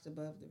watched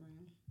Above the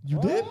Rim. You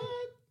did?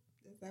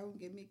 That would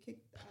get me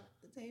kicked off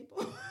the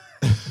table.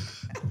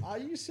 Are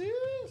you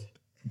serious?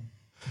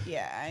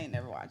 Yeah, I ain't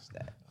never watched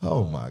that.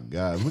 Oh my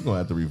God. We're gonna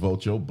have to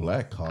revoke your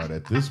black card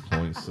at this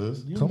point,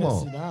 sis. You Come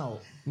missing on.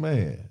 out.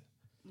 Man.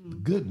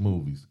 Good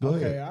movies. Go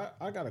Okay, ahead.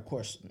 I got a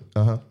question.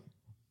 Uh-huh.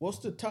 What's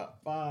the top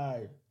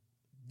 5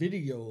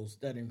 videos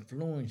that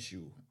influence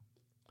you?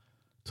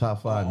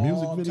 Top 5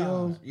 music All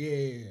videos. time.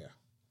 Yeah.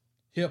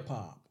 Hip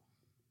hop.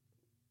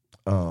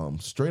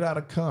 Straight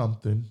Outta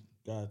Compton.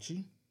 Got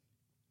you.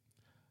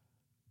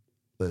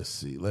 Let's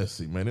see,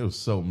 man. There was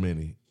so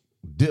many.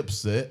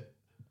 Dipset.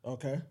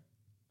 Okay.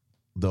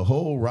 The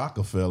whole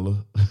Rockefeller.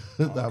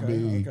 I Okay,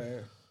 mean, okay.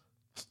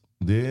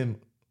 then,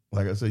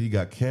 like I said, you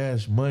got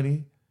Cash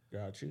Money.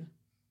 Got you.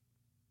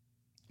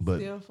 But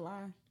Still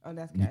Fly. Oh,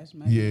 that's Cash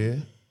Money. yeah.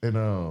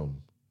 And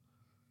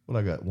what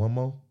I got? 1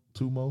 more?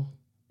 2 more?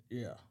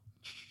 Yeah.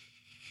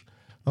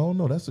 I don't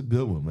know. That's a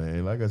good one,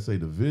 man. Like I say,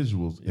 the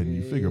visuals, and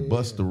you figure Yeah.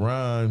 Busta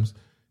Rhymes,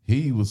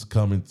 he was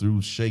coming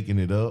through, shaking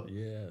it up.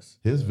 Yes.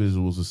 His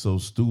visuals are so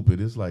stupid,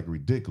 it's like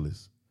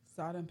ridiculous.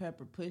 Salt and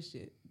Pepper Push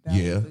It. That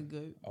Yeah. was a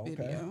good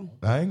video.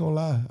 I ain't gonna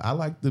lie. I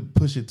like to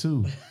push it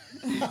too.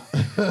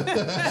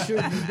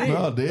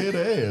 No, dead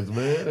ass,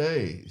 man.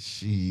 Hey,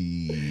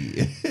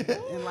 she.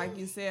 And like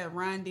you said,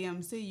 Run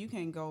DMC, you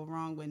can't go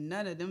wrong with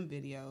none of them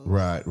videos.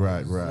 Right.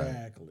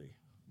 Exactly.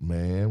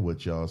 Man,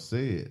 what y'all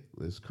said.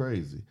 It's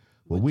crazy.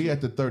 Well, we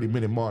at the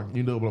 30-minute mark.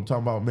 You know what I'm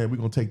talking about, man. We're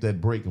going to take that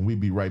break and we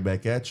be right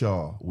back at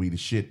y'all. We the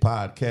Shit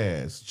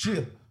Podcast.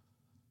 Chill.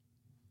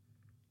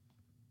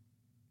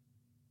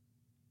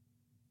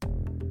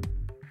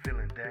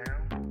 Feeling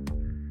down?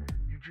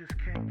 You just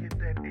can't get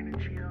that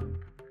energy up?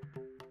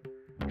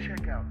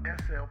 Check out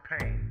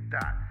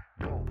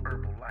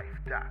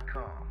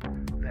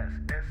slpain.goherbalife.com. That's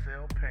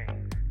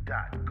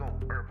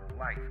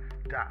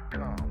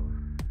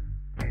slpain.goherbalife.com.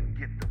 And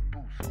get the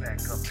boost back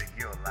up in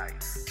your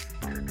life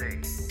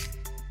today.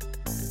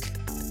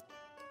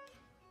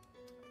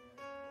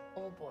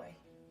 Oh boy.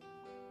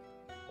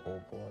 Oh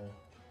boy.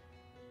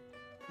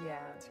 Yeah,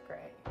 it's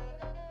great.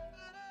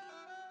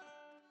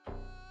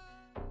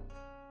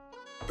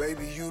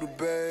 Baby, you the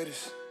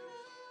baddest.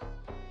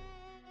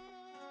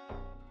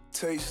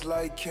 Tastes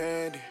like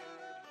candy.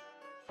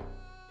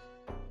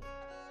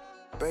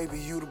 Baby,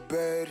 you the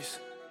baddest.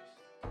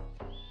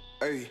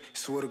 Hey,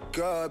 swear to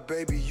God,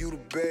 baby, you the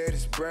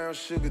baddest. Brown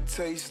sugar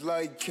tastes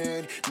like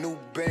candy. New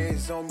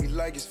bands on me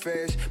like it's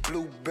fashion.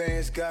 Blue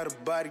bands got a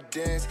body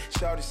dance.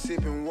 Shawty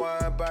sipping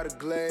wine by the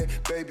glass.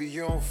 Baby,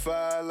 you on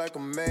fire like a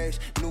match.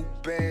 New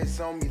bands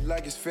on me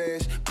like it's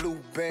fashion. Blue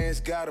bands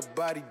got a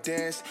body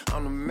dance.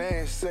 I'm the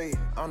man, say it,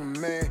 I'm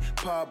the man.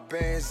 Pop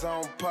bands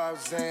on pop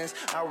zans.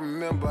 I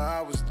remember I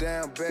was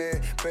down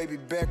bad. Baby,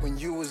 back when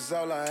you was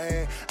all I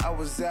had. I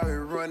was out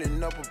here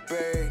running up a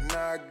bag.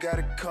 Now I got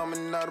it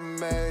coming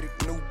automatic.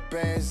 New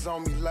bands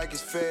on me like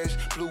it's fashion.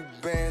 Blue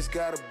bands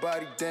got a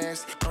body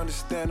dance.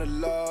 Understand the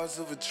laws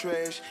of a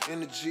trash.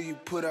 Energy you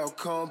put out,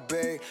 come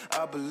back.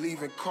 I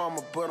believe in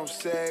karma, but I'm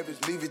savage.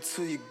 Leave it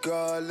to your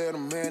God, let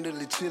them handle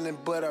it. Chillin',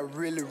 but I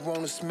really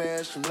wanna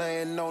smash. I'm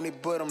laying on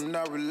it, but I'm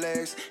not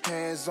relaxed.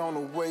 Hands on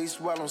the waist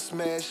while I'm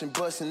smashing.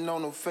 Bustin'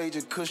 on no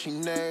phaser, cause she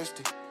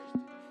nasty.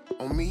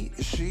 On me,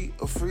 is she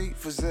a freak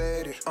for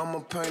Zaddy? I'ma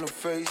paint her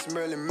face,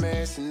 Marilyn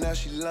Manson. Now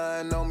she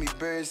lying on me,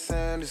 Barry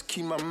Sanders.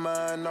 Keep my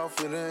mind off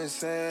of the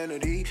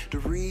insanity. The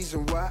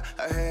reason why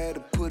I had to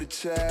put a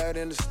child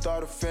in to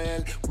start a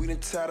family. We done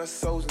tied our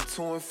souls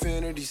into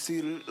infinity.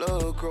 See the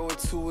love grow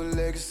into a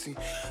legacy.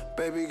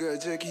 Baby girl,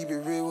 just keep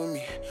it real with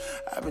me.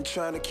 I've been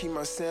trying to keep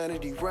my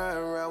sanity.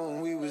 Riding around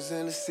when we was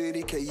in the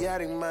city.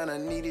 Chaotic mind, I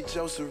needed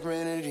your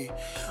serenity.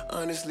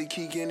 Honestly,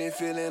 keep getting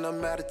feeling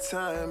I'm out of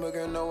time. But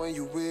girl, know when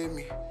you with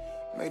me.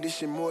 Make this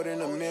shit more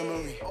than a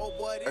memory.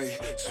 Ay,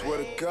 swear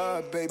to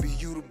God, baby,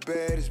 you the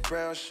baddest.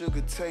 Brown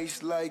sugar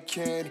tastes like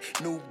candy.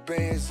 New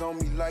bands on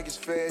me like it's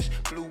fashion.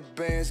 Blue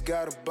bands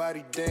got a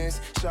body dance.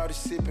 Shawty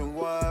sipping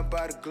wine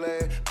by the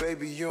glass.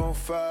 Baby, you on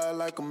fire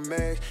like a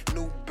match.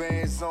 New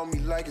bands on me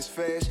like it's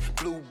fashion.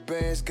 Blue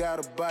bands got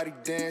a body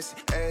dancing.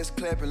 Ass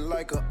clapping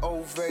like an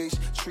ovation.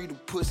 Treat a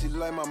pussy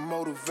like my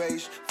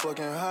motivation.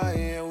 Fucking high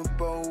end with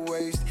both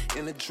waist.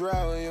 In the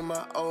drought in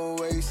my old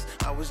waist.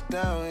 I was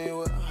down here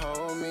with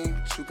homie.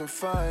 You can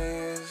find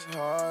it's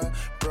hard.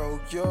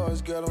 Broke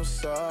yours, girl, I'm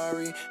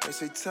sorry. They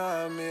say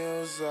time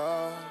is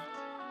up.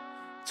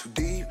 Too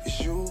deep, it's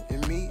you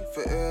and me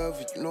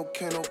forever. You know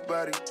can't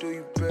nobody do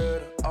you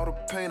better. All the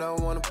pain, I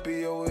wanna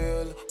be your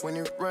healer. When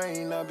it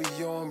rain, I'll be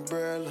your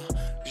umbrella.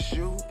 It's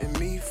you and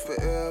me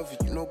forever.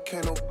 You know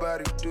can't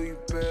nobody do you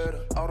better.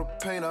 All the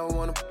pain, I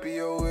wanna be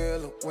your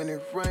healer. When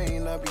it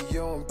rain, I'll be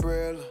your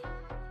umbrella.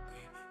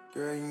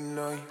 Girl, you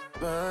know you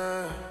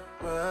mine,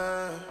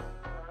 mine.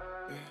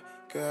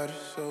 Got it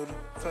so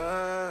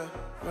divine,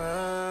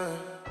 yeah.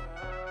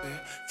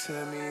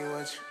 Tell me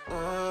what you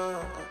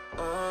want,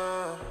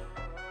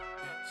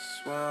 That's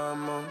why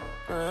I'm on the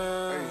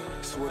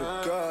grind. Swear to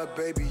God,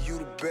 baby, you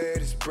the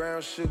baddest.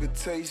 Brown sugar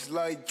tastes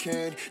like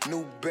candy.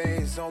 New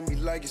bands on me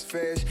like it's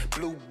fashion.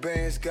 Blue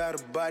bands got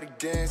a body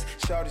dance.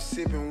 Shawty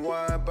sipping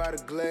wine by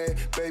the glass.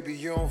 Baby,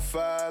 you on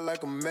fire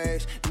like a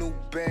match. New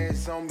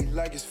bands on me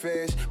like it's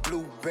fashion.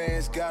 Blue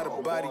bands got a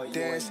body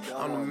dance.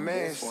 I'm the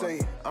man, say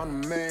it,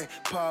 I'm the man.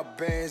 Pop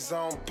bands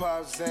on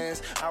pop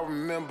zans. I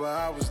remember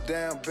I was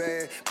down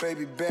bad.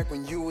 Baby, back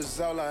when you was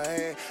all I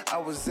had. I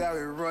was out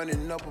here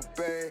running up a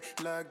bag.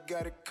 Now I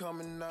got it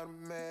coming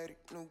automatic.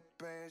 New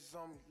bands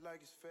on me like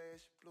it's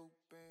fashion. Blue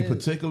bands. In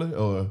particular,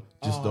 or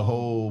just the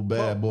whole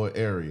bad boy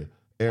era?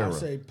 I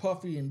say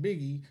Puffy and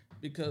Biggie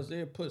because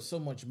they put so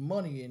much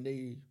money in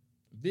their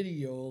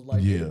videos.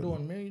 Like they're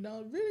doing $1 million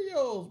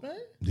videos, man.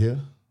 Yeah.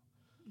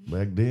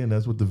 Back then,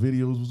 that's what the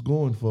videos was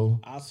going for.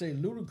 I say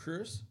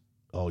Ludacris.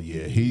 Oh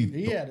yeah,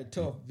 he had a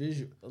tough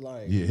visual.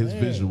 Like his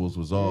visuals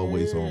was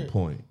always on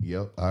point.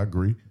 Yep, I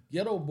agree.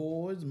 Ghetto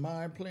Boys,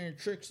 Mind Playing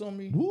Tricks on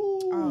Me. Woo.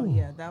 Oh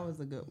yeah, that was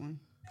a good one.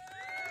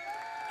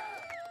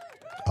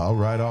 All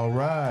right.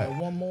 And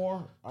one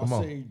more, I'll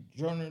say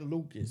Jordan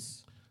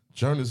Lucas.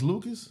 Jonas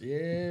Lucas?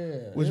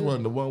 Yeah. Which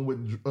one? The one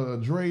with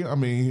Dre? I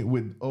mean,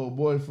 with old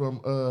boy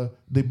from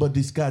the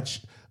Buddy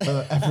Scotch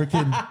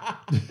African.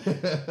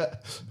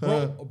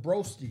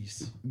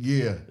 Broskies.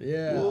 Yeah.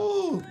 Yeah.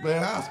 Ooh,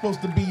 man, I was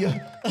supposed to be.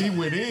 He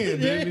went in,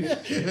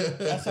 didn't he?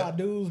 That's how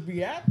dudes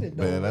be acting,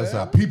 though. Man, that's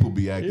how people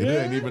be acting.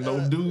 There ain't even no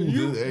dudes.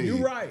 You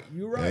right.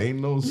 You right. Ain't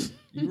no.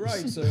 You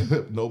right,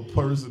 sir. No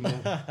personal.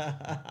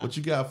 What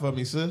you got for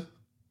me, sis?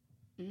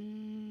 I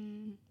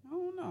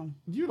don't know.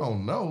 You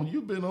don't know.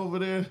 You've been over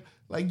there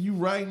like you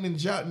writing and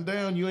jotting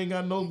down. You ain't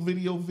got no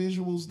video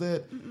visuals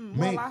that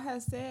Well, I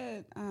had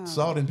said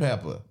Salt and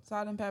Pepper.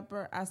 Salt and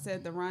Pepper. I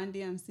said the Run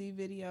DMC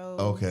video.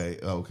 Okay.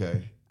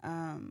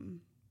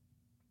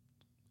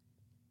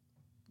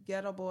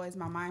 Ghetto Boys,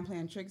 My Mind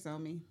Playing Tricks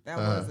on Me. That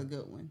was a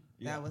good one.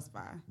 Yeah. That was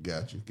fire.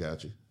 Got you.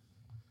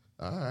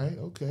 All right.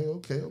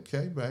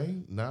 Okay,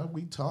 man. Now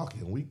we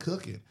talking. We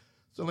cooking.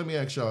 So let me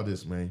ask y'all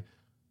this, man.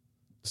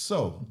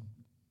 So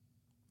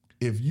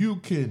if you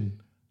can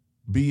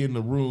be in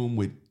the room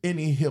with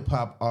any hip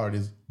hop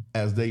artist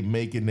as they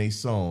making their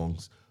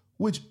songs,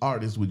 which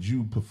artist would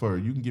you prefer?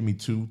 You can give me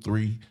 2,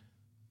 3.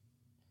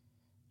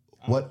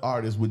 What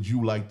artist would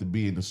you like to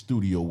be in the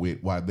studio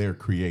with while they're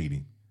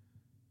creating?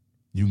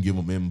 You can give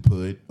them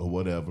input or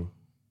whatever.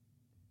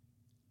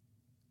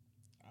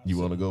 You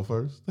want to go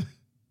first?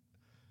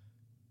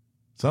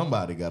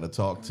 Somebody got to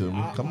talk to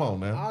me. Come on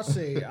now. I'll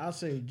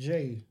say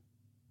Jay,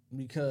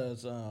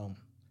 because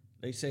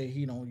they say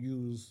he don't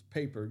use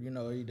paper. You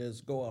know, he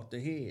just go off the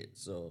head.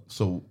 So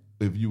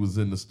if you was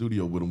in the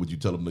studio with him, would you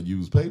tell him to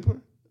use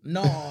paper?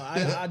 No,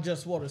 I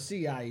just want to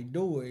see how he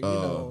do it. You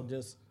know,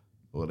 just.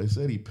 Well, they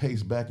said he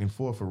paced back and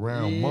forth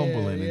around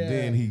mumbling, and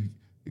then he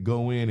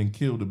go in and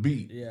kill the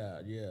beat.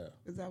 Yeah.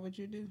 Is that what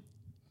you do?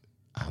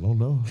 I don't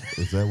know.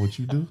 Is that what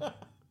you do?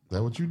 Is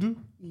that what you do?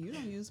 You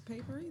don't use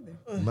paper either.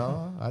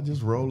 No, I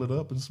just roll it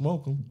up and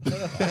smoke them.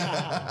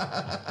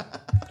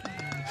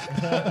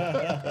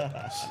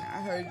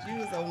 I heard you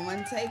was a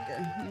one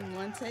taker. You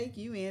one take,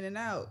 you in and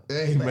out.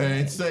 Hey, But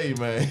man, say,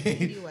 man.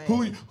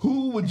 Anyway.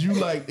 Who would you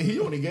like? He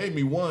only gave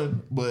me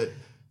one, but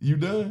you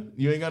done?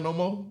 You ain't got no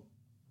more?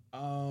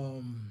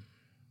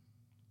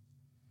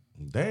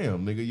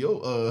 Damn, nigga,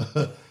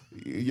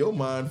 your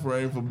mind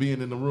frame for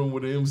being in the room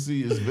with the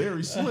MC is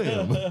very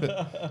slim.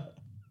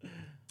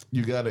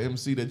 You got an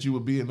MC that you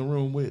would be in the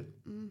room with?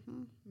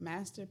 Mm-hmm.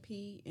 Master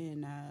P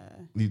and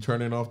You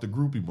turning off the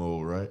groupie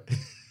mode, right?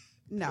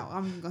 no,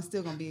 I'm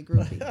still gonna be a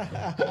groupie.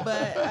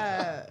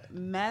 But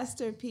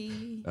Master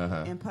P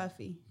and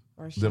Puffy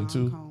or Sean Them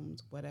two?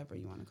 Combs, whatever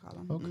you want to call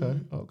them. Okay,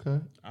 okay.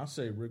 I'll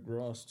say Rick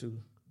Ross too.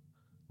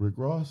 Rick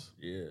Ross?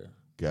 Yeah.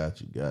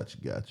 Got you.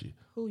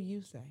 Who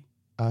you say?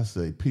 I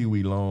say Pee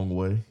Wee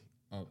Longway.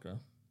 Okay.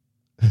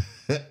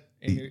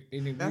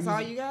 Any That's reason?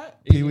 all you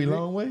got? Pee Wee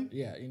Longway?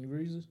 Yeah. Any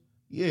reasons?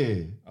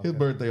 Yeah. His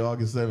birthday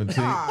August 17th.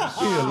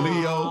 He a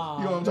Leo.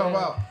 You know what I'm talking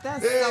about?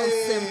 That's so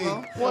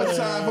simple. One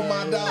time for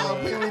my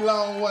dog, Pee Wee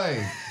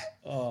Longway.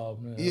 Oh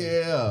man.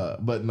 Yeah.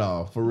 But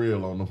no, for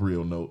real, on the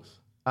real note,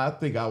 I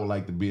think I would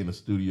like to be in the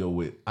studio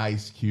with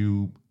Ice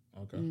Cube,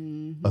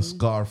 Okay. a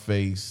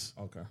Scarface.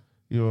 Okay.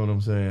 You know what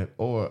I'm saying?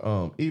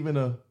 Or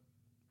even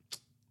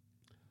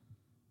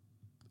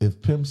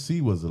if Pimp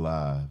C was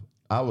alive,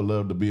 I would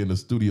love to be in a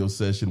studio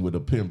session with a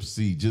Pimp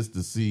C just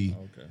to see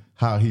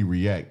how he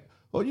react.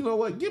 Oh, you know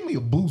what? Give me a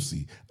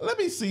Boosie. Let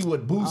me see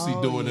what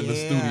Boosie doing in the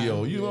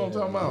studio. You know what I'm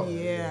talking about?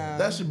 Yeah.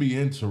 That should be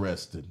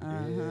interesting.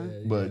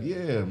 But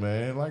Yeah.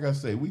 man, like I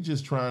say, we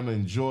just trying to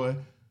enjoy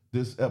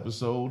this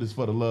episode. It's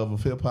for the love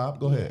of hip hop.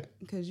 Go ahead.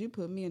 Because you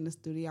put me in the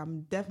studio,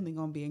 I'm definitely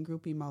gonna be in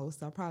groupie mode,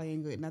 so I probably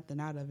ain't get nothing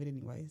out of it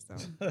anyway. So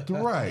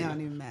Right. it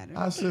don't even matter.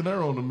 I sent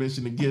her on a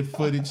mission to get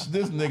footage.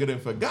 This nigga done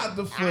forgot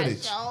the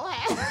footage.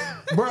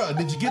 Bruh,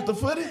 did you get the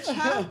footage?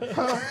 Huh?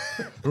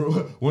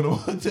 When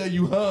I tell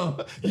you,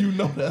 you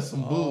know that's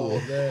some bull.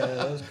 Oh man,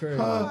 that's crazy.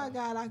 Oh my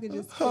God, I could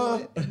just feel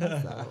it in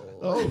my soul.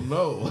 Oh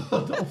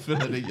no, don't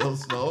feel it in your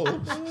soul.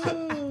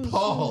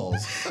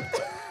 Pause.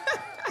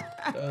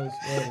 That's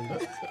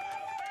funny.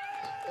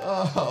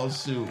 Oh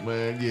shoot,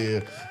 man. Yeah.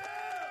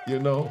 You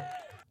know,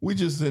 we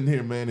just sitting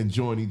here, man,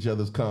 enjoying each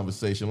other's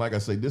conversation. Like I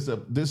say,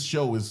 this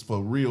show is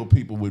for real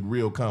people with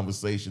real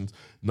conversations.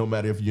 No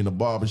matter if you're in a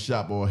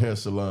barbershop or a hair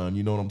salon,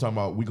 you know what I'm talking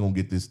about? We gonna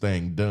get this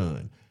thing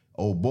done.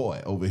 Oh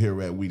boy, over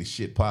here at We the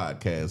Shit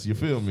Podcast. You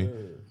feel me? Sure.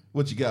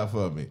 What you got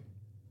for me?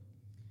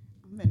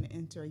 I'm gonna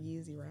enter a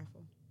Yeezy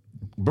raffle.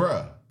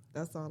 Bruh,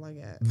 That's all I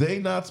got. they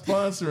not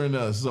sponsoring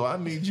us, so I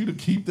need you to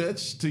keep that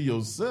to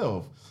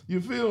yourself. You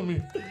feel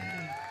me?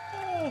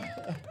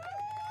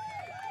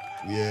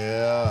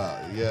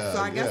 Yeah. So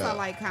I guess I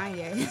like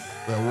Kanye.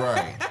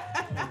 Right.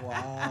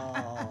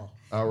 Wow.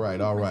 All right.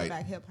 Bring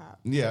back hip hop.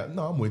 Yeah,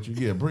 no, I'm with you.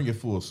 Yeah, bring it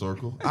full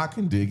circle. I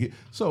can dig it.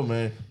 So,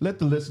 man, let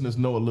the listeners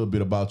know a little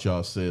bit about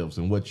yourselves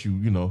and what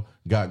you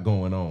got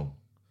going on.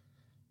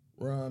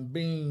 Run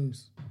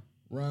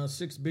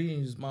 6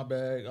 Beans, my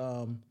bag.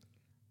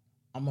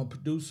 I'm a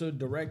producer,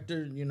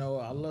 director. You know,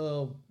 I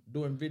love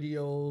doing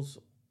videos.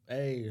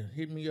 Hey,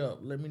 hit me up.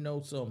 Let me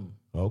know something.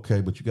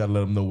 Okay, but you got to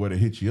let them know where to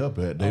hit you up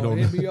at. They don't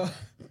hit me up.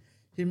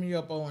 hit me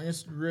up on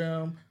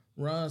Instagram,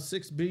 Ron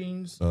Six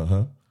Beans.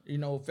 You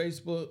know,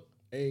 Facebook.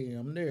 Hey,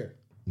 I'm there.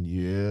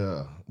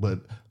 Yeah, but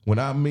when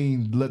I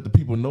mean let the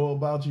people know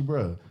about you,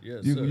 bro,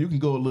 Yes, you sir. you can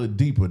go a little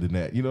deeper than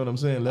that. You know what I'm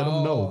saying? Let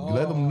them know.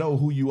 Let them know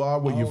who you are,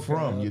 where you're Okay,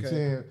 from. You okay.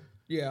 saying?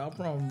 Yeah, I'm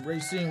from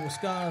Racine,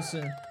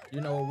 Wisconsin.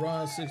 You know,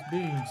 Ron Six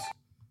Beans.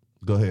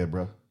 Go ahead,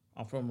 bro.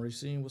 I'm from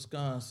Racine,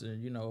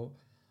 Wisconsin. You know,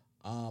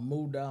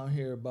 moved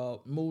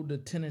to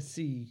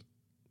Tennessee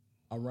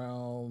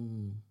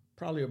around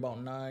probably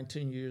about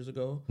 9-10 years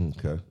ago.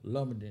 Okay,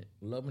 Loving it,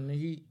 loving the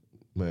heat.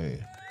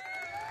 man.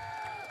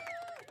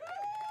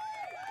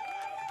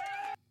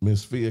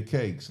 Miss Fia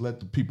Cakes, let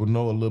the people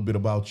know a little bit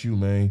about you,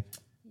 man.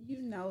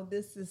 You know,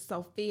 this is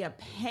Sophia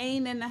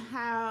Payne in the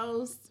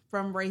house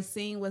from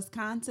Racine,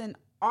 Wisconsin.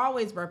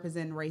 Always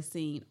representing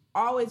Racine.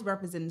 Always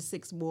representing the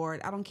 6th Ward.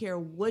 I don't care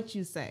what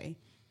you say.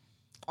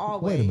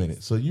 Always. Wait a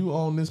minute. So you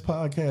on this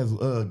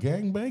podcast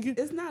gang banging?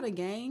 It's not a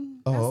gang.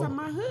 Oh. That's on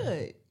my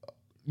hood.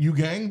 You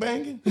gang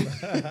banging?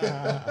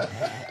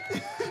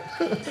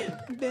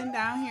 Been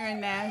down here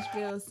in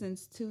Nashville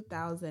since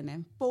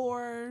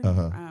 2004.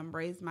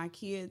 Raised my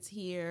kids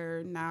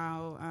here.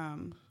 Now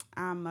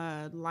I'm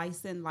a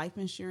licensed life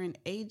insurance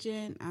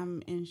agent.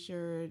 I'm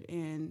insured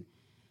in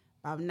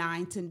about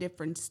 9-10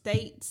 different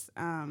states.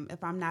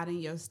 If I'm not in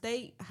your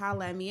state,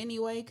 holla at me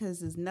anyway, because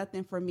there's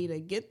nothing for me to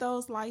get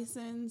those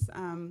license.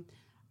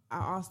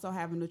 I also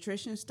have a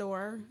nutrition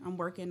store. I'm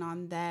working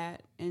on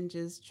that and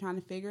just trying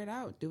to figure it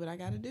out. Do what I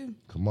got to do.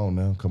 Come on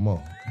now. Come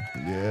on.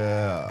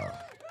 Yeah.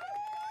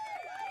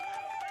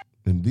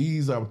 And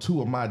these are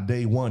two of my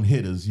day one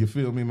hitters. You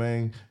feel me,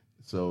 man?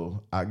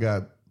 So I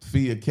got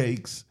Fia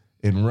Cakes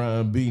and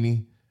Ron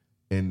Beanie.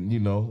 And, you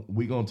know,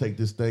 we're going to take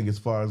this thing as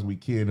far as we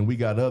can. And we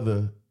got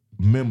other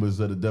members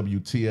of the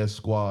WTS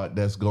squad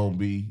that's going to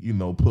be, you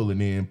know,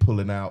 pulling in,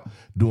 pulling out,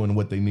 doing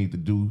what they need to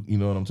do. You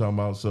know what I'm talking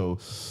about? So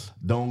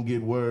don't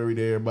get worried,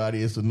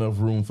 everybody. It's enough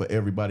room for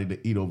everybody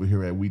to eat over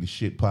here at We The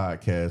Shit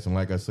Podcast. And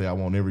like I say, I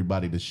want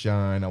everybody to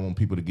shine. I want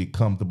people to get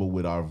comfortable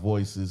with our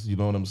voices. You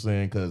know what I'm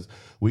saying? Because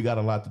we got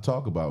a lot to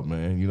talk about,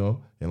 man, you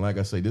know? And like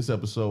I say, this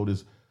episode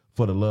is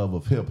for the love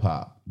of hip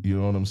hop. You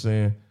know what I'm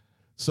saying?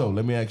 So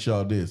let me ask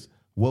y'all this.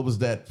 What was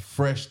that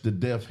fresh to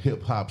death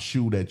hip hop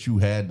shoe that you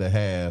had to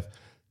have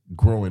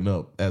growing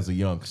up as a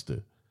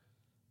youngster,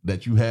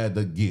 that you had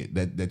to get,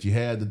 that you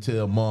had to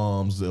tell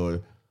moms,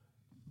 or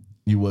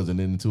you wasn't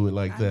into it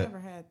like I that? never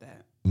had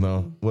that.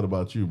 No? What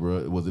about you,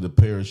 bro? Was it a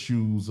pair of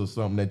shoes or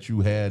something that you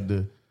had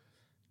to?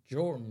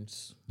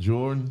 Jordans.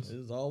 Jordans? It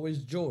was always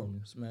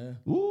Jordans, man.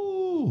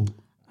 Ooh.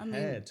 I mean,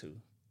 Had to.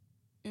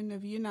 and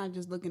if you're not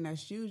just looking at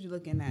shoes, you're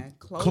looking at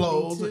clothing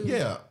Clothes, too.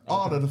 yeah,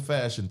 all of the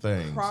fashion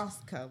things.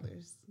 Cross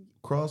colors.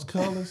 Cross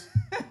colors?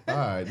 All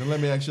right, then let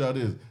me ask y'all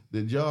this.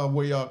 Did y'all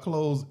wear y'all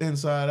clothes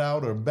inside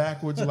out or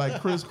backwards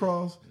like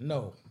crisscross?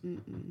 No. I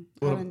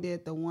done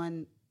did the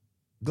one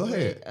Go leg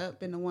ahead.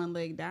 up and the one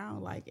leg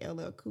down like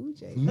LL Cool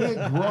J.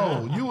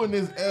 Negro, you and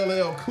this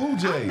LL Cool I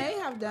J. may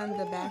have done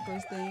the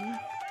backwards thing.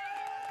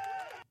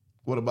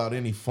 What about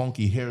any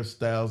funky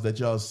hairstyles that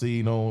y'all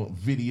seen on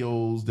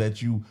videos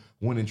that you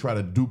went and try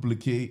to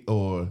duplicate,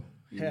 or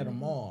Had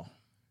them all.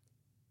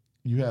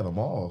 you had them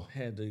all?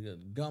 Had the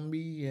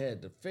Gumby,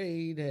 had the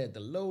fade, had the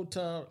low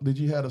top. Did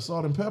you have the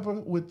salt and pepper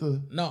with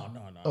the? No.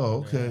 Oh,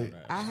 okay.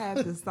 I had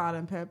the salt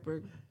and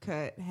pepper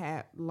cut,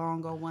 hat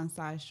long on one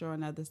side, short on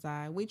the other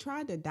side. We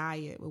tried to dye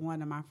it with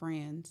one of my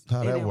friends.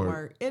 How'd It that didn't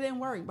work? It didn't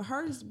work, but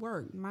hers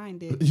worked. Mine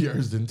did.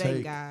 Yours didn't Thank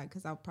take. God,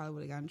 because I probably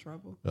would have gotten in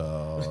trouble.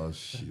 Oh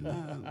shoot.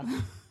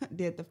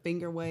 Did the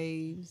finger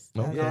waves.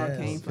 Okay. That all Yes,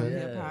 came from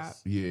yes. hip hop.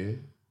 Yeah,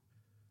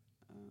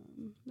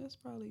 That's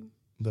probably.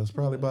 that's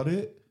probably about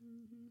it.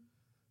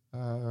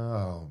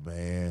 Oh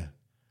man,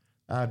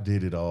 I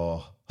did it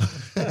all.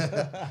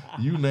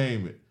 You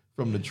name it,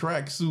 from the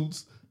track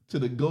suits to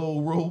the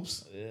gold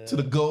ropes to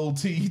the gold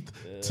teeth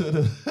to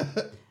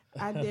the.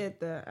 I did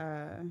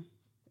the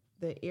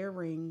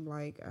earring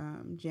like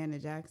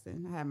Janet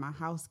Jackson. I had my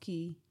house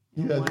key.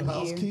 You in had one the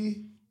house ear,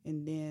 key.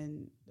 and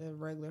then the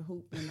regular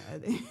hoop in the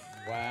other.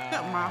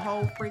 Wow. My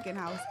whole freaking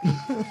house key.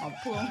 I'm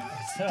pulling,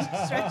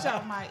 stretch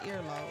out my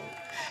earlobe.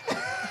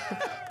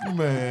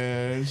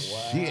 Man,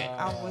 shit.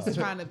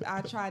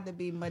 I tried to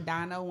be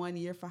Madonna one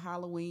year for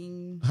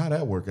Halloween. How'd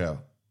that work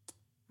out?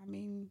 I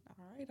mean,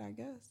 all right, I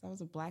guess. I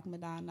was a black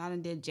Madonna. I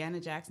done did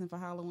Janet Jackson for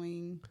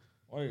Halloween.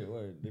 Wait.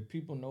 Did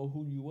people know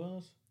who you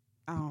was?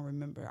 I don't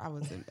remember. I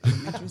was in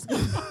elementary school.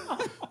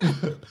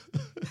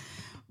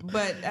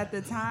 But at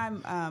the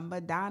time,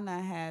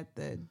 Madonna had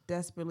the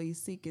Desperately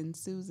Seeking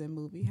Susan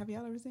movie. Have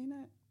y'all ever seen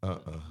that?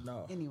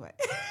 No. Anyway,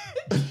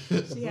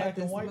 she black had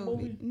this and white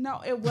movie?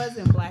 No, it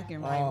wasn't black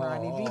and white,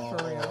 Ronnie. Be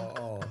for real.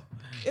 Oh.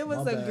 It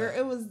was My a bad. girl.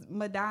 It was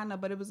Madonna,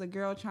 but it was a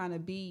girl trying to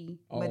be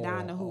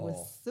Madonna who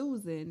was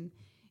Susan,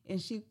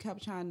 and she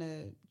kept trying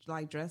to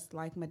like dress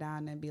like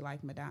Madonna and be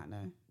like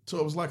Madonna. So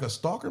it was like a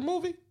stalker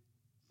movie?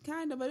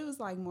 Kind of, but it was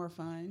like more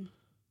fun.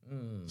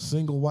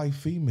 Single white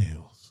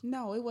females.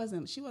 No, it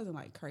wasn't. She wasn't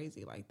like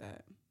crazy like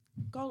that.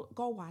 Go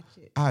watch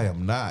it. I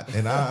am not,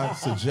 and I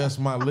suggest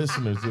my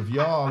listeners, if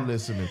y'all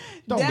listeing,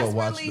 don't go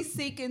watch Desperately it.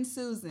 Seeking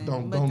Susan.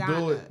 Don't Madonna.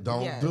 do it.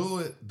 Don't Yes. do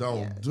it. Don't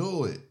Yes.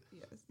 do it,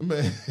 Yes.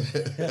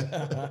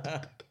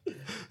 man.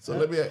 So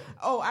let me.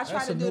 Oh, I try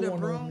That's to a do new the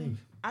one on broom. me.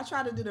 I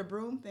try to do the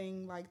broom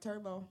thing like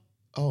Turbo.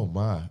 Oh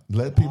my!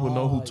 Let people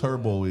know who Oh,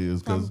 Turbo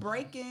is, From because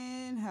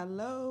Breaking,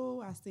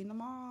 Hello, I seen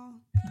them all.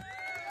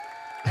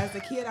 As a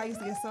kid, I used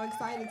to get so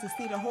excited to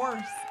see the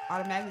horse.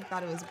 Automatically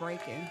thought it was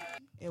Breaking.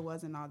 It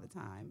wasn't all the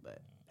time,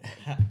 but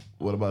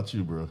what about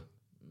you, bro?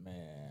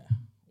 Man,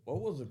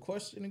 what was the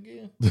question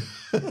again?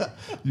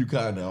 You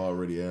kind of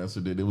already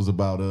answered it. It was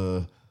about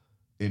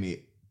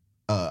any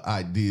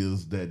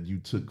ideas that you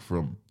took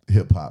from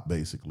hip hop,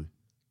 basically,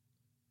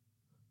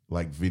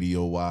 like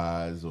video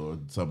wise, or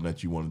something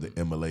that you wanted to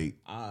emulate.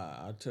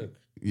 I took.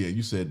 Yeah,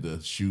 you said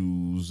the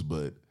shoes,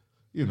 but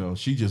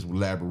she just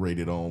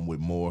elaborated on with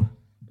more.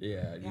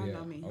 Yeah, y'all yeah.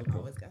 know me. Okay.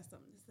 Always got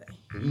something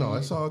to say. No,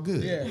 it's all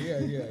good. Yeah,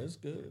 it's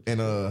good. And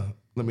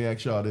let me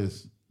ask y'all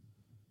this.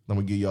 I'm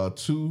gonna give y'all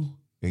two,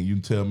 and you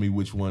tell me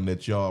which one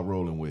that y'all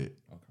rolling with.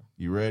 Okay.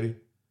 You ready?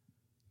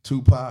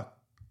 Tupac,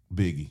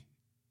 Biggie.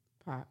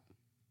 Pop.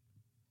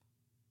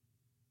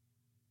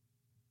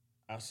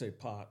 I say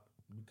Pac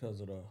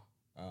because of the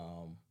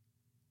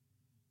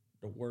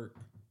work.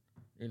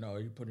 He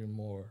put in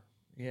more.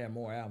 He had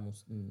more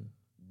albums than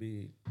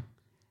Big.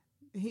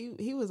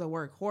 He was a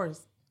workhorse.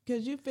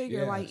 Cause you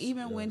figure like Yes,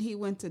 even when yes. he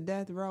went to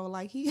Death Row,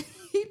 like he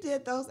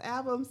did those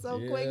albums so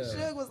quick. Yeah.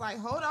 Suge was like,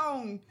 hold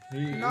on,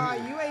 He- nah,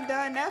 you ain't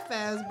done that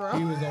fast, bro.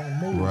 He was on the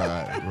move.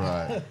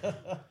 Right.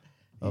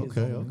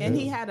 Okay. And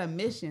he had a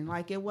mission.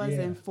 Like it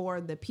wasn't Yeah.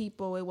 for the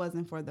people. It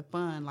wasn't for the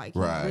fun. Like he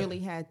Right. really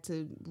had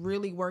to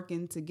really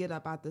working to get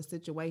up out the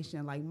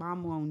situation. Like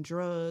mama on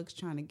drugs,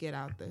 trying to get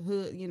out the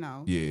hood.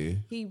 Yeah.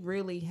 He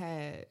really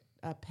had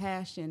a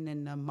passion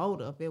and a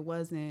motive. It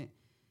wasn't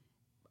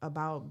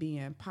about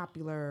being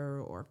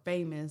popular or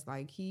famous.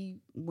 Like he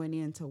went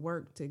in to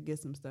work to get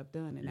some stuff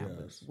done, and that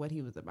was Yes. what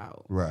he was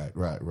about. Right.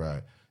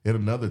 And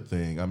another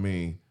thing, I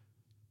mean,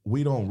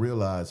 we don't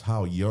realize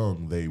how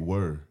young they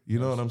were. You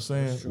know what I'm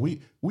saying?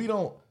 We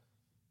don't,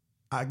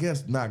 I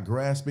guess, not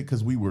grasp it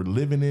because we were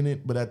living in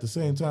it, but at the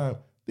same time,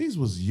 these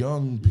was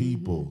young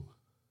people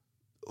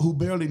who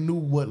barely knew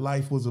what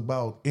life was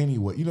about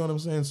anyway. You know what I'm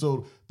saying?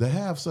 So to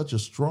have such a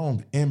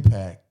strong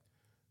impact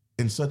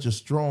and such a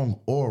strong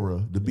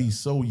aura, to be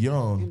so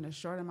young, In a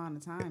short amount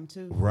of time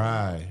too.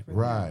 Right, For them,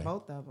 right.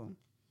 Both of them.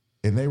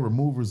 and they were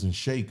movers and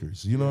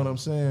shakers. You know what I'm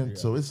saying?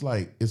 So it's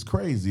like, it's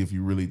crazy if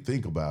you really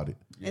think about it.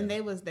 And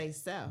they was they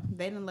self.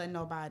 They didn't let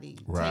nobody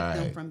take Right.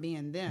 them from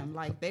being them.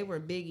 Like they were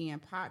Biggie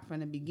and Pac from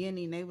the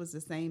beginning. They was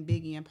the same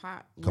Biggie and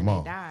Pac when Come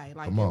on. they died.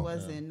 Like Come there on.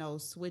 wasn't no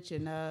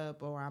switching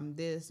up or I'm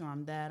this or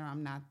I'm that or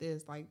I'm not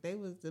this. Like they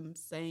was the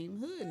same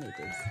hood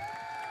niggas.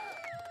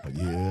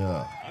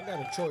 Yeah. I got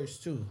a choice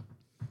too.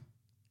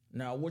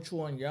 Now, which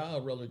one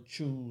y'all really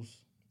choose?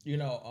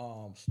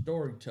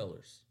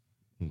 Storytellers,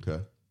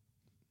 Okay.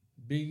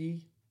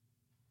 Biggie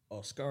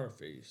or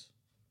Scarface?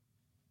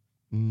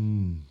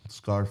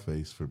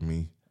 Scarface for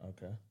me.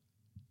 Okay.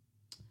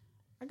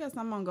 I guess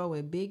I'm gonna go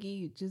with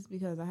Biggie just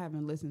because I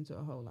haven't listened to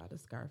a whole lot of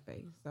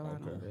Scarface. So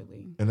I don't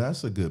really And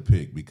that's a good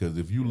pick because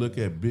if you look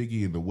at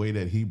Biggie and the way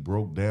that he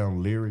broke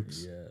down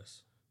lyrics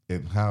Yes.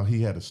 and how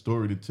he had a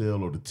story to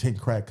tell, or the 10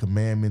 Crack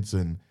Commandments,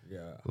 and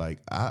Yeah.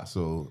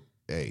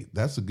 hey,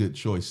 that's a good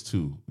choice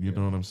too. You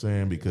know what I'm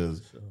saying?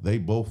 Because they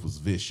both was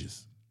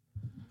vicious.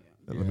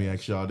 Now, let me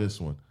ask y'all this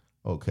one.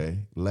 Okay.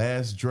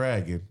 Last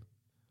Dragon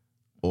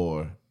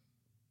or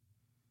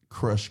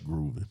Crush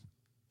Groovin'?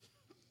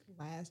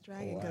 Last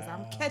Dragon because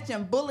I'm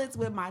catching bullets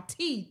with my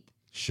teeth.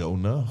 Show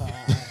enough.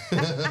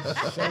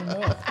 Show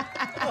enough.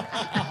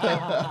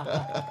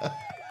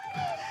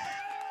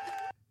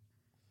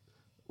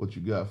 What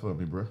you got for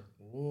me, bro?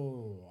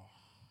 Whoa.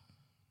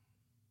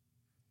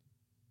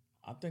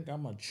 I think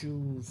I'm gonna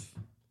choose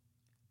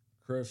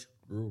Crush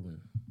Groovin'.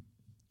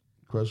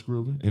 Crush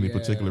Groovin'? Any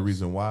particular Yes.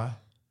 reason why?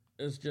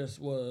 It just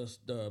was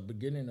the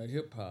beginning of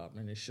hip hop,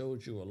 and it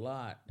showed you a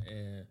lot.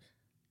 And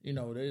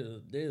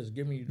they was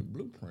giving you the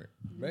blueprint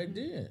right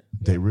there.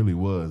 They really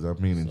was. I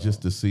mean, and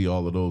just to see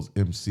all of those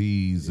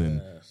MCs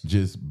and Yes.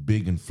 just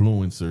big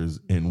influencers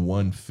in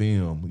one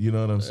film, you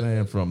know what I'm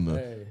saying? From the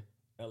Hey,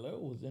 LL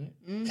was in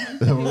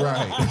it.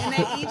 right,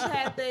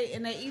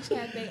 And they each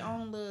had their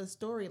own little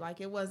story.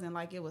 Like it wasn't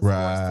like it was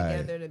Right. forced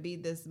together to be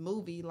this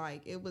movie.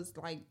 Like it was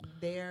like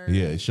their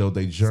yeah, it showed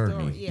their journey.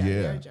 story. Yeah,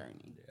 their journey.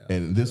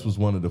 And this was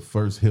one of the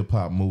first hip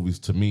hop movies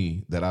to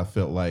me that I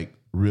felt like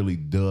really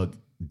dug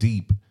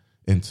deep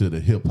into the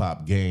hip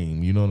hop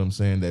game. You know what I'm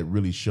saying? That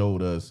really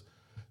showed us,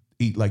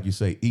 like you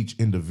say, each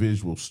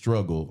individual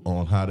struggle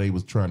on how they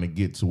was trying to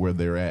get to where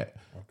they're at.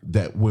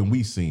 That when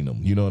we seen them,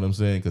 you know what I'm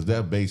saying? Because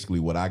that's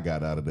basically what I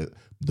got out of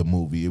the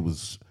movie. It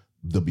was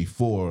the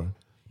before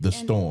the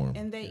storm.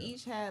 And they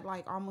each had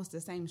like almost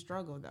the same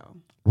struggle though.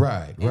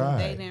 Right, And right.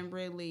 they didn't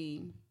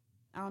really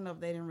I don't know if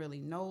they didn't really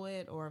know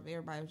it or if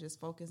everybody was just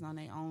focused on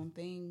their own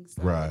things.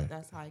 So Right.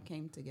 that's how it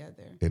came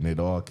together. And it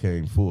all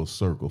came full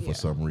circle for Yeah.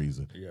 some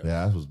reason. Yes.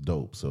 Yeah, that was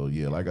dope. So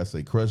yeah, like I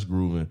say, Crush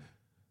Groovin',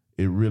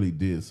 it really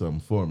did something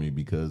for me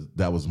because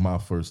that was my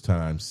first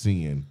time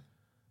seeing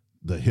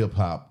the hip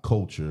hop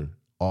culture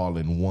all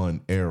in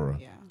one era.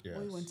 Yeah. Yes.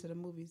 We went to the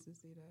movies to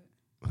see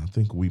that. I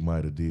think we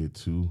might have did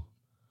too.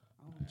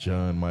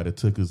 John might have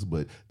took us,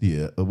 but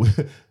yeah,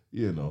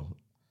 you know,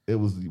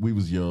 we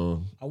was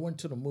young. I went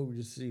to the movie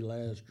to see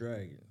Last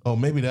Dragon. Oh,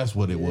 maybe that's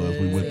what it was.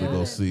 We went to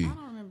go see. I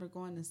don't remember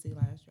going to see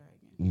Last Dragon.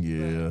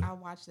 Yeah. But I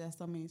watched that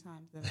so many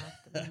times that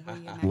I could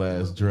reenact Last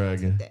the movie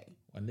Dragon. today.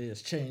 When they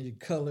was changing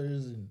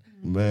colors and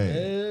Man,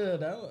 yeah,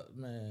 that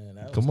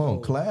was come on, cool.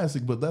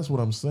 classic. But that's what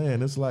I'm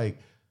saying. It's like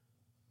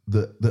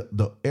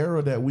the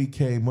era that we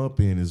came up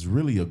in is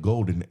really a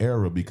golden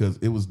era because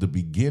it was the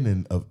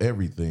beginning of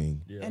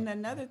everything. Yeah. And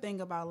another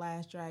thing about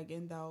Last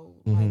Dragon, though,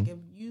 Mm-hmm. like if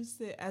you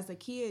sit as a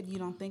kid, you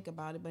don't think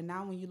about it, but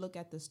now when you look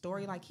at the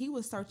story, like he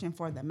was searching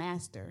for the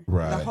master.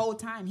 Right. The whole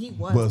time he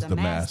was the the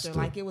master. master.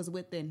 Like it was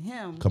within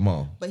him. Come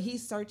on. But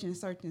he's searching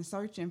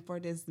for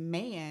this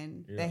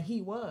man that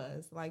he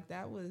was. Like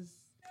that was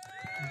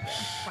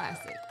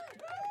classic.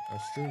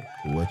 That's true.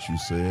 What you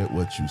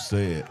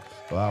said.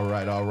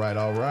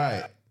 All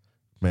right.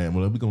 Man,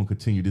 well, we're gonna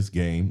continue this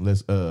game.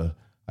 Let's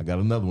I got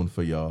another one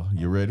for y'all.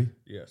 You ready?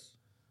 Yes.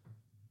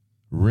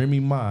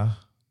 Remy Ma,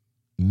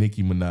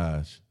 Nicki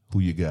Minaj. Who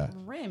you got?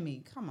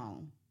 Remy, come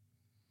on.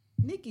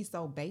 Nicki's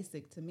so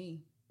basic to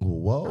me.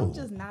 Whoa. I'm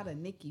just not a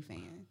Nicki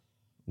fan.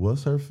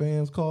 What's her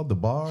fans called? The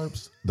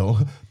Barbs?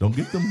 Don't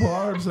get them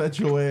Barbs at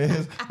your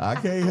ass. I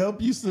can't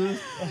help you, sis.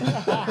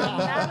 I'm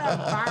not a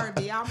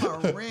Barbie. I'm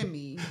a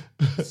Remy.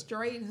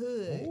 Straight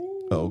hood.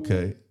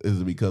 Okay. Is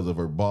it because of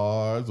her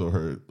bars or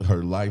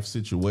her life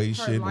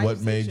situation? Her life What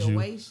made you?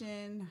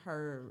 situation,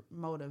 her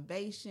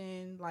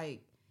motivation,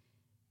 like,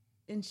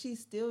 and she's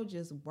still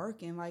just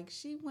working. Like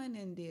she went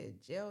and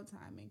did jail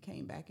time and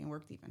came back and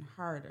worked even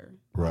harder.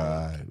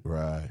 Right.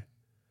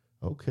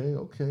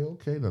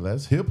 Okay. Now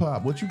that's hip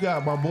hop. What you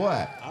got, my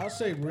boy? I'll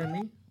say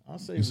Remy.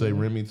 You say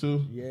Remy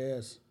too?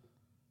 Yes.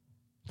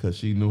 Because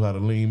she knew how to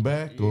lean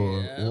back,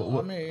 or Yeah,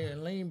 what? I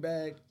mean, lean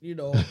back,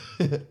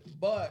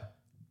 but,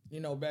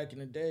 back in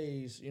the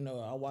days,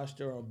 I watched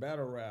her on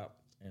Battle Rap,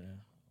 and,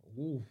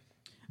 woo,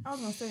 I was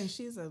gonna say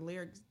she's a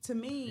lyric to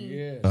me.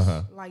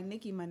 yes. Like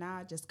Nicki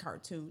Minaj is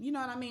cartoon. You know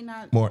what I mean?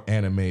 Not More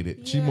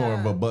animated. She more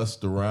of a Yeah.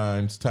 Busta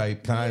Rhymes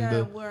type kind yeah,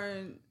 of.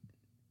 where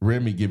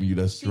Remy giving you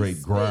that straight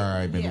spit,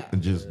 grime yeah.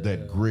 and just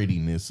that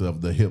grittiness of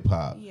the hip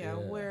hop.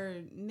 where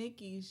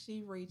Nicki,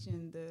 she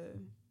reaching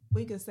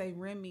we could say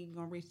Remy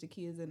gonna reach the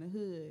kids in the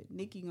hood.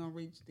 Nicki gonna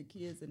reach the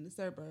kids in the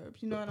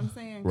suburbs. You know what I'm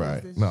saying? 'Cause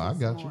Right. it's No, I just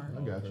got more- you.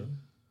 I got you.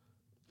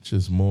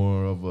 Just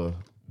more of a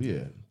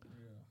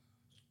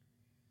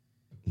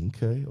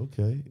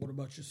Okay. What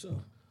about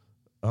yourself?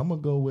 I'm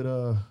gonna go with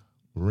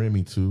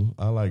Remy too.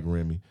 I like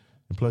Remy,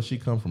 and plus she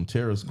come from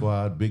Terror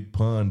Squad, Big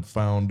Pun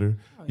founder.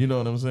 You know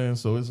what I'm saying?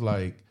 So it's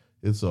like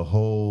it's a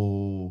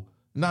whole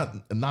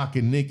not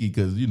knocking Nicki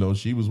because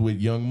she was with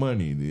Young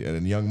Money,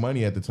 and Young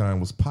Money at the time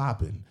was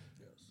popping.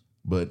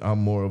 But I'm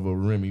more of a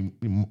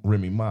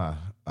Remy Ma.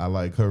 I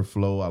like her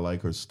flow. I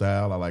like her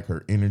style. I like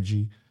her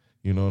energy.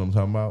 You know what I'm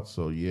talking about?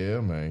 So yeah,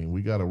 man,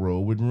 we got to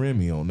roll with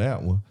Remy on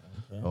that one.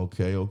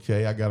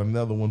 Okay. I got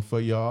another one for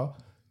y'all.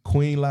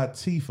 Queen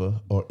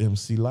Latifah or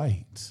MC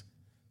Light?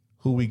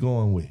 Who we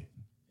going with?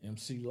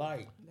 MC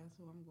Light. That's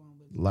what I'm going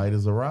with. Light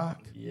as a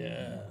rock?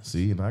 Yeah.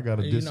 See, and I got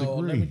to disagree.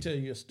 Let me tell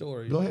you a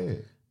story. Go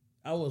ahead.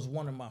 I was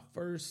one of my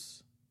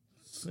first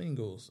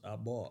singles I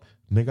bought.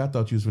 Nigga, I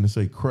thought you was going to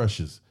say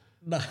Crushes.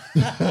 Nah.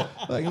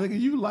 Like, nigga,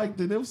 you liked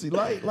an MC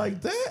Light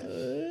like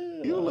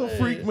that? You a little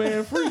freak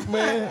man.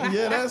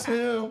 Yeah, that's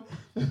him.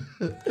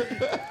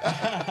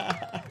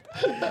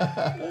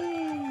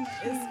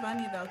 It's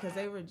funny though because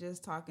they were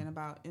just talking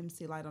about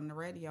MC Light on the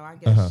radio. I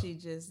guess she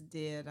just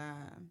did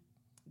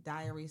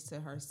diaries to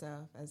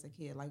herself as a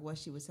kid, like what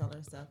she would tell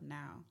herself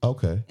now.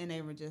 Okay. And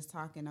they were just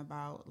talking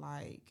about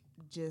like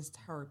just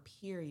her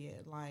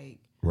period, like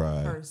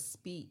Right. her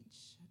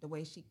speech, the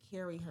way she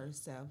carried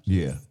herself.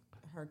 Yeah. just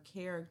her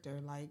character,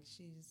 like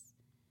she's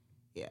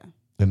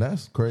And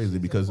that's crazy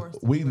because force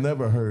to we be reckoned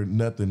never heard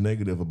nothing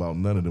negative about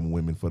none of them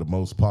women for the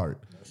most part.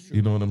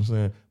 You know what I'm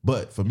saying?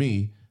 But for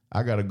me,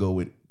 I got to go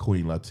with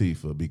Queen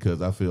Latifah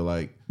because I feel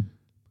like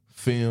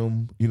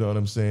film, you know what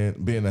I'm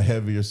saying, being a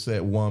heavier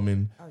set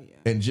woman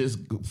and just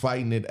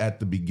fighting it at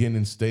the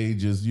beginning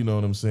stages, you know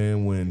what I'm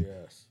saying, when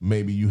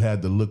maybe you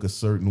had to look a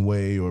certain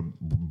way or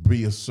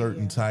be a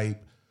certain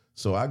type.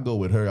 So I go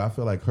with her. I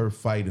feel like her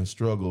fight and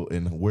struggle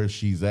and where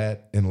she's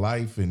at in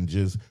life and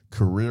just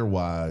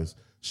career-wise,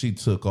 she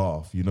took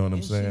off. You know what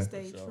I'm saying? She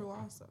stayed true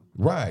also.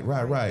 Right.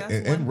 That's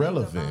And one thing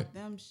relevant. about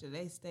them,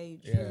 they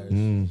stayed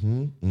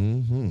true.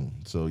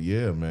 So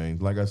yeah, man.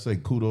 Like I say,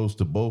 kudos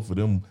to both of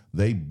them.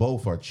 They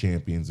both are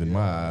champions in my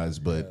eyes.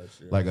 But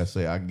like I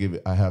say,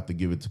 I have to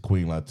give it to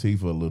Queen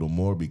Latifah a little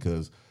more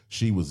because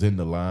she was in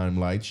the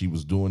limelight. She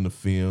was doing the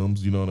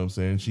films. You know what I'm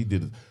saying? She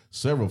did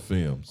several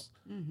films.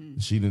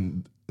 She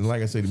didn't. And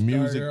like I say, the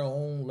music Started her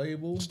own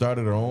label.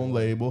 started her own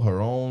label,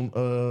 her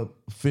own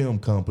film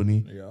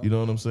company. Yeah. You know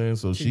what I'm saying?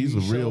 So she's a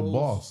real shows.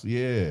 boss.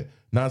 Yeah.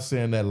 Not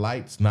saying that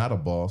Light's not a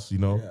boss, you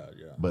know.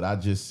 Yeah. But I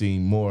just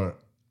seem more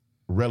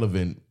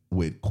relevant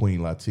with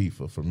Queen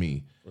Latifah for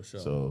me. For sure.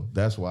 So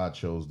that's why I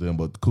chose them.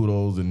 But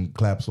kudos and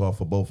claps off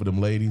for both of them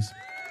ladies.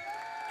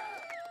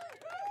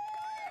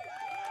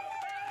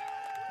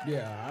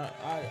 Yeah,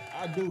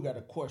 I do got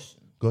a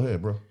question. Go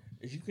ahead, bro.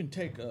 If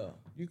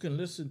you can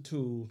listen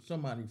to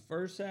somebody's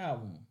first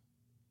album,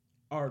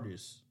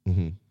 artist,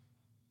 who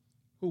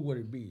would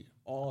it be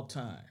all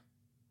time?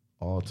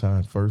 All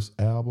time first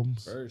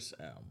albums. First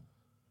album.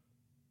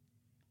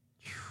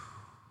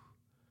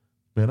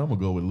 Man, I'm gonna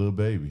go with Lil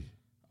Baby.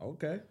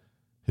 Okay.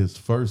 His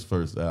first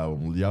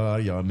album. Y'all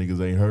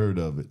niggas ain't heard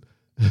of it.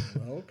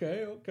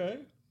 Okay.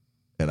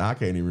 And I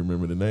can't even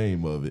remember the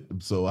name of it,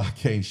 so I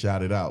can't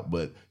shout it out.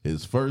 But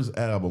his first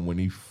album, when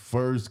he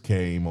first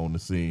came on the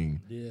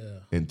scene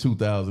in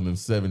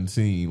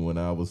 2017, when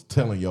I was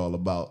telling y'all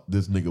about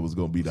this nigga was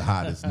gonna be the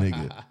hottest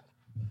nigga.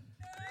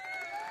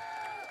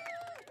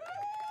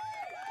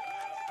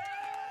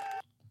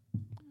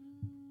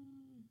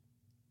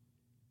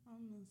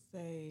 I'm gonna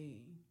say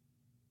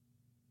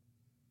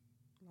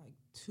like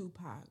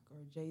Tupac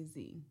or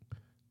Jay-Z.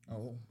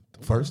 Oh.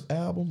 First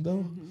album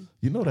though,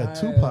 you know that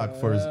Tupac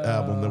first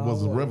album, there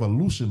was a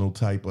revolutionary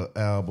type of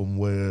album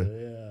where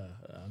Yeah,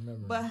 I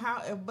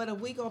remember. But if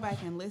we go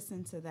back and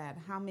listen to that,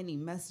 how many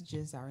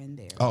messages are in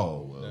there?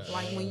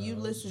 like When you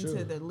listen true.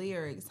 to the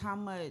lyrics, how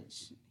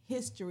much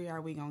history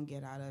are we gonna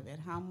get out of it?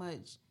 How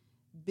much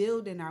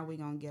building are we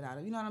gonna get out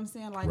of it? You know what I'm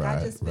saying? Like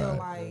I just feel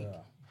like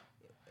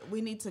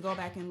we need to go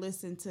back and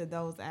listen to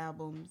those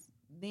albums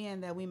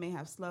then that we may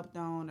have slept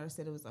on or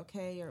said it was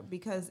okay, or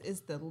because it's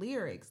the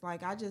lyrics.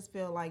 Like I just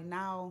feel like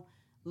now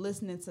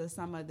listening to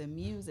some of the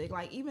music,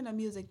 like even the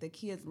music the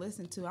kids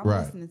listen to, I'm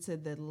listening to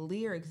the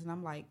lyrics and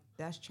I'm like,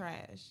 that's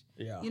trash.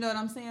 Yeah. You know what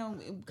I'm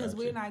saying? Because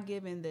Gotcha. we're not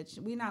giving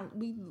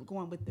we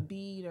going with the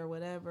beat or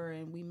whatever,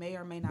 and we may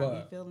or may not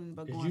be feeling.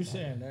 But is going you back.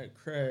 saying that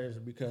crash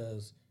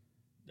because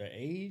the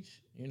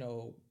age? You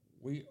know,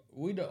 we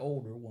the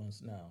older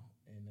ones now,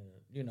 and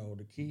you know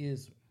the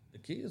kids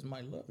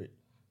might love it.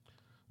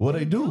 well,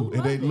 they do, do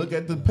and they love look it.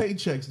 at the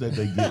paychecks that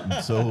they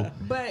get. So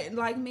But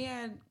like me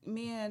and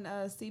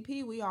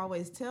CP, we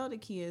always tell the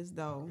kids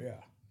though, Yeah.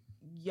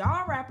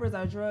 y'all rappers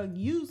are drug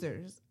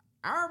users.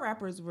 Our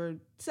rappers were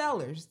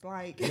sellers.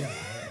 Like,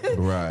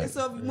 right,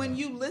 so when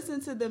you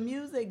listen to the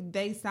music,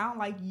 they sound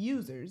like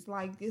users.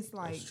 Like it's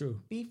like, That's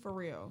true. be for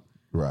real.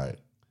 right.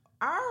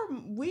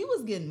 We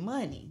was getting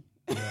money,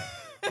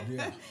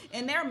 Yeah.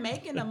 and they're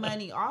making the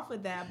money off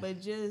of that,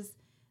 but just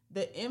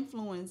the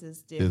influence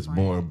is different. It's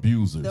more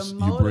abusers. The You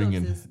motives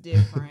bringing is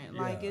different.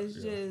 Like Yeah, it's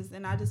yeah. just,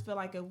 and I just feel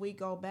like if we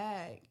go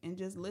back and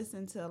just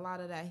listen to a lot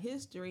of that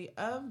history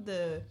of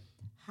the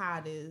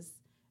hottest,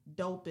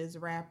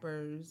 dopest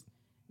rappers,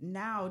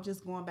 now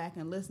just going back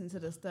and listening to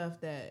the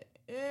stuff that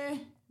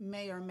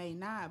may or may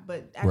not,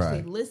 but actually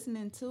Right.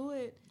 listening to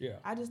it, Yeah.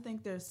 I just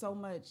think there's so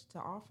much to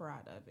offer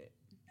out of it.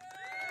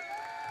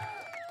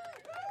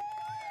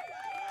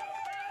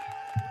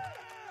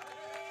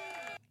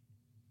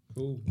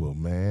 Cool. Well,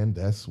 man,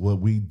 that's what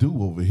we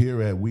do over here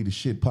at We the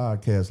Shit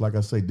Podcast. Like I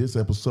say, this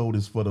episode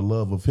is for the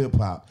love of hip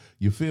hop.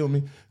 You feel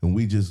me? And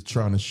we just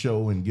trying to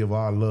show and give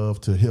our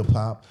love to hip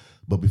hop.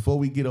 But before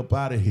we get up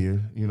out of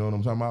here, you know what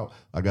I'm talking about?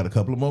 I got a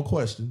couple of more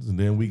questions, and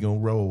then we gonna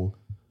roll.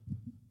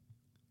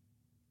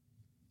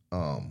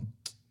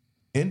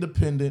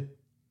 Independent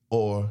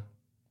or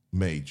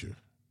major?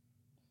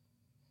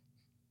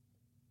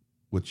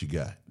 What you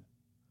got?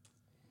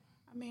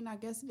 I mean, I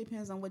guess it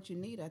depends on what you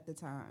need at the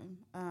time.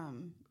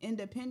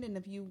 Independent,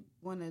 if you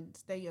want to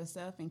stay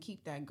yourself and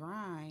keep that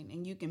grind,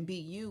 and you can be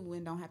you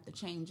and don't have to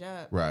change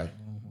up. Right.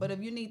 But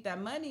if you need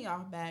that money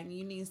off back, and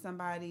you need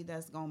somebody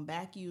that's gonna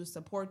back you,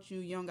 support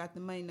you, you don't got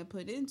the money to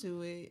put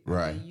into it.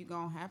 Right. You're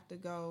gonna have to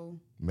go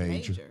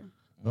Major. major.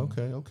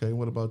 Okay.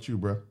 What about you,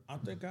 bro? I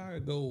think I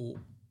would go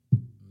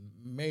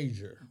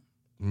major.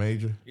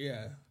 Major?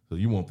 Yeah. So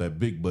you want that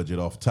big budget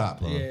off top,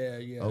 huh?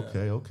 Yeah.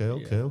 Okay.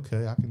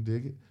 I can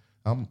dig it.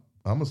 I'm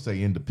gonna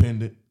say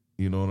independent.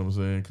 You know what I'm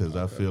saying? Because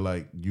I feel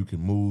like you can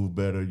move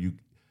better. You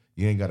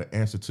ain't got to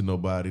answer to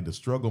nobody. The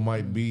struggle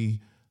might be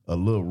a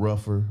little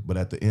rougher, but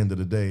at the end of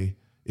the day,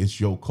 it's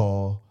your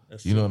call.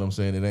 You know what I'm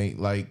saying? It ain't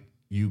like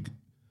you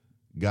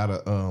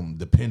gotta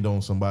depend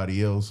on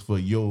somebody else for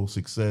your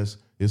success.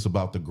 It's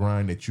about the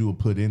grind that you will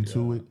put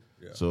into it.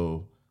 Yeah.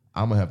 So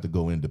I'm gonna have to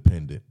go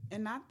independent.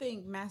 And I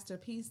think Master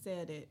P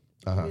said it.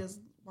 Uh-huh. He was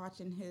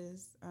watching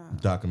his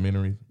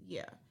Documentary.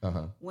 yeah.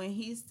 Uh-huh. When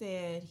he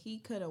said he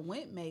could have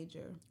went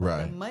major, but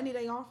Right. the money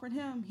they offered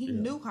him, he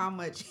knew how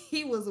much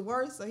he was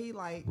worth. So he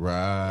like, if they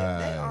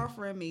Right.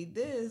 offering me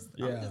this,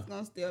 I'm Yeah. just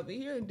gonna stay over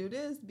here and do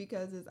this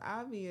because it's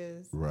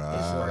obvious it's worth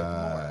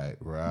more.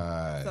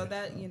 Right. So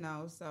that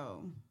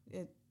so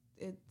it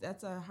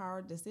that's a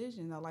hard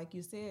decision though. Like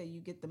you said, you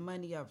get the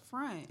money up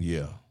front,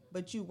 Yeah.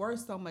 but you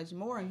worth so much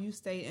more, and you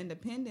stay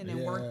independent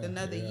and Yeah, worked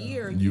another yeah.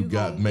 year. You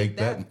got gonna make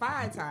get that-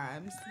 5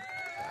 times.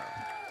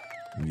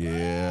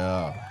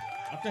 Yeah.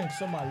 I think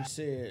somebody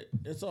said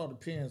it all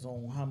depends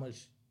on how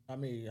much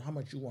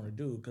you want to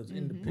do, because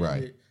independent,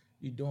 Right.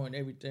 you're doing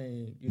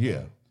everything.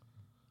 Yeah.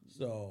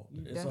 So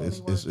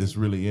It's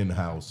really in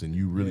house, and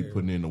you really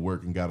putting in the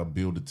work and got to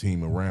build a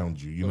team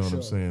around you. You know what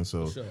I'm saying?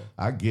 So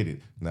I get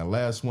it. Now,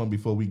 last one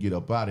before we get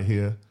up out of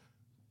here.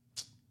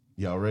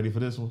 Y'all ready for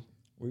this one?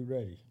 We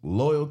ready.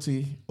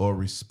 Loyalty or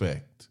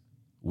respect?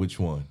 Which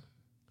one?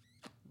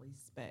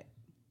 Respect.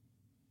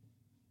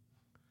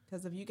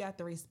 Because if you got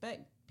the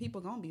respect,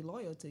 people gonna be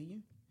loyal to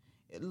you.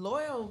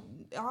 Loyal,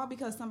 all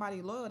because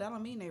somebody loyal, that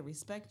don't mean they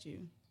respect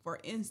you. For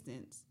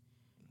instance,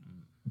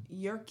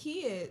 your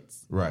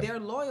kids, right, they're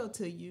loyal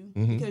to you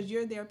because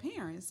you're their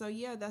parent. So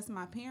yeah, that's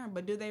my parent,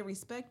 but do they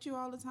respect you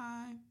all the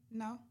time?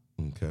 No.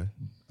 Okay,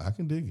 I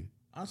can dig it.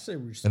 I say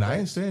respect, and I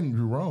ain't saying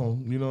you're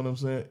wrong. You know what I'm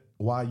saying?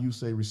 Why you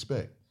say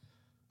respect?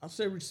 I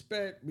say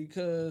respect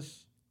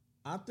because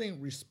I think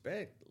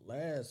respect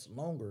lasts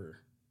longer,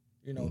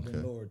 than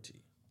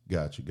loyalty.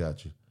 Got you.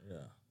 Yeah.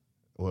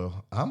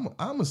 Well, I'm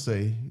gonna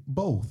say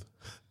both.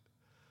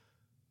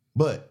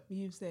 But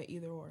you said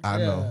either or. I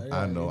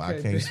know. I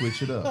can't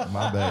switch it up.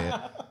 My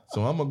bad.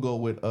 So I'm gonna go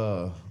with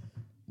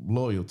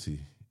loyalty.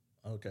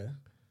 Okay.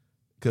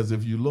 Because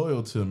if you're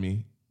loyal to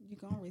me,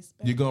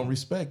 you're gonna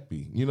respect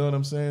me. You know what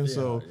I'm saying? Yeah,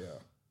 so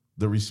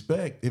the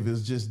respect, if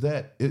it's just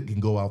that, it can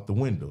go out the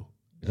window.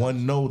 Yes.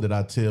 One no that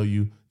I tell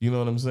you, you know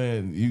what I'm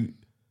saying? You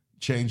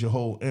change your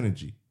whole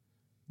energy.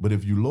 But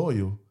if you're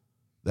loyal,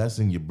 that's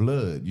in your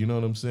blood. You know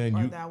what I'm saying?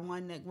 Or that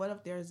one that, what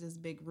if there's this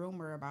big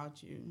rumor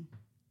about you?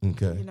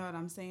 Okay. You know what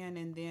I'm saying?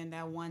 And then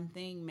that one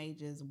thing may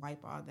just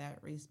wipe all that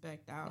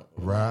respect out.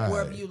 Right.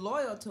 Or if you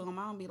loyal to him,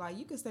 I don't be like,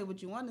 you can say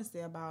what you want to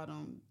say about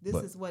him. This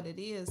is what it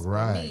is for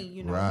right, me.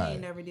 You know, he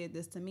ain't never did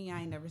this to me. I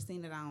ain't never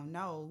seen it. I don't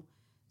know.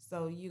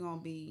 So you're going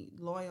to be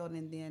loyal,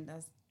 and then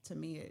that's, to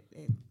me,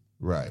 it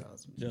right.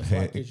 Just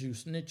like if you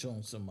snitch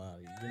on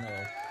somebody,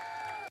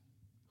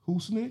 Who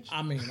snitch?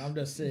 I mean, I'm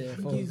just saying,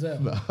 for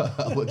example.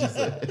 What you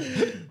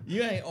say?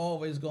 You ain't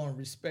always going to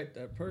respect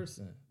that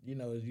person,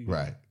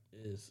 right.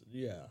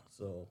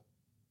 So.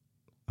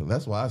 And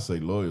that's why I say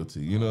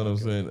loyalty. You know what I'm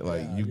saying?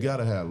 Like, you got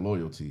to have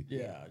loyalty.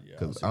 Yeah.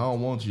 Because I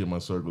don't want you in my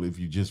circle if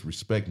you just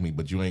respect me,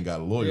 but you ain't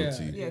got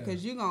loyalty. Yeah,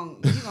 because you're gonna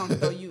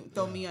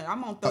throw me.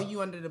 I'm gonna throw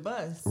you under the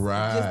bus.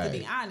 Right. Just to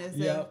be honest.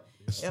 Yep.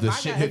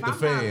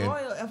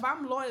 If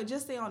I'm loyal,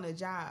 just stay on the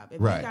job. If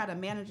right. you got a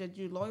manager that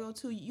you're loyal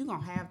to, you're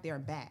gonna have their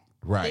back.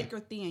 Right. Thick or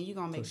thin, you're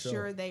gonna make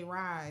sure they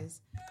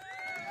rise.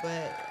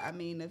 But I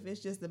mean, if it's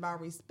just about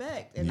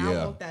respect and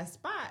I want that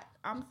spot,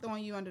 I'm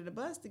throwing you under the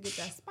bus to get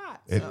that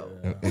spot. So.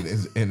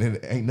 And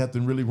it ain't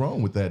nothing really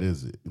wrong with that,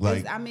 is it?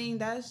 Like,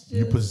 that's just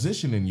you're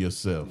positioning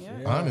yourself.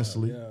 Yeah.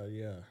 Honestly.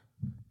 Yeah.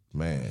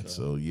 Man,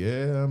 so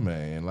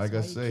man. Like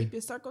I say, keep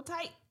your circle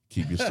tight.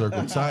 Keep your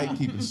circle tight.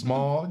 Keep it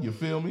small. You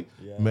feel me?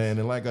 Yes. Man,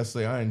 and like I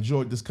say, I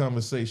enjoyed this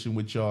conversation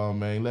with y'all,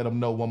 man. Let them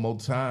know one more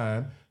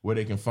time where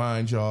they can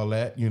find y'all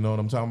at. You know what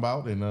I'm talking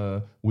about?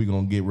 And we're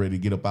going to get ready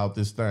to get up out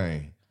this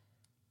thing.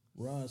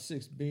 Ron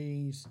 6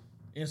 Beans,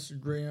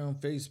 Instagram,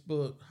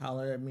 Facebook,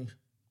 holler at me.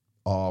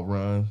 All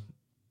Ron.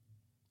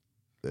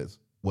 That's,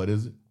 what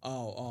is it?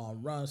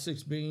 Ron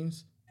 6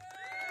 Beans.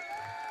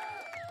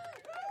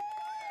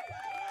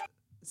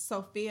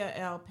 Sophia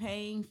L.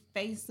 Payne,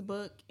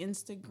 Facebook,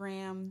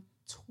 Instagram,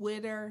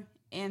 Twitter,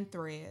 and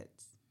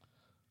Threads.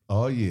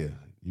 Oh, yeah.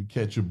 You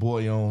catch your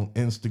boy on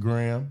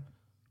Instagram,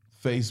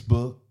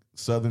 Facebook,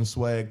 Southern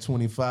Swag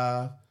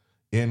 25,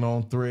 and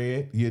on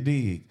Thread. You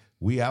dig?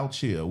 We out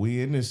here.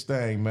 We in this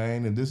thing,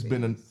 man. And this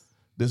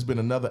been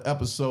another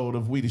episode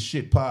of We the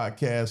Shit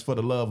Podcast for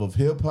the love of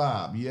hip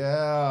hop.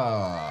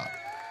 Yeah.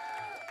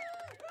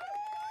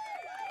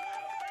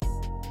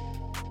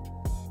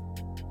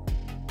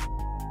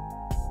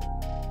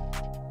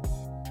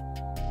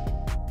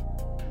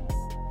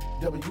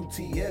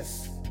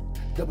 WTS,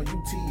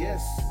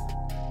 WTS,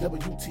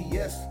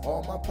 WTS,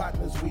 all my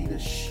partners we the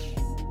shh.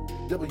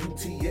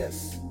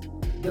 WTS,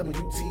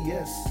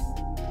 WTS,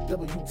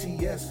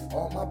 WTS,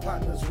 all my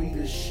partners we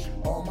the shh.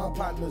 All my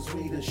partners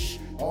we the shh.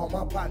 All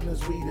my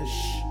partners we the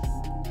shh.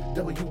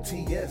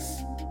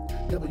 WTS,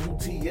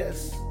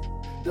 WTS,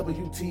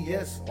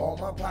 WTS, all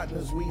my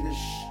partners we the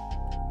shh.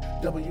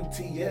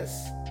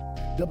 WTS,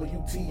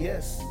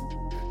 WTS.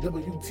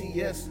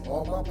 WTS,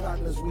 all my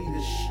partners we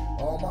the shh.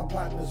 All my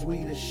partners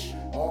we the shh.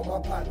 All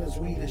my partners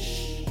we the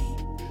shh.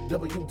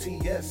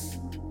 WTS,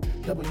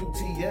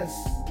 WTS,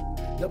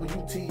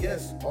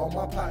 WTS, all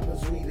my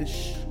partners we the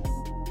shh.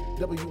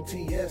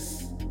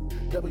 WTS,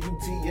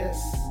 WTS,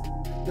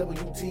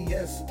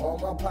 WTS, all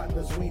my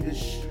partners we the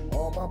shh.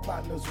 All my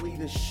partners we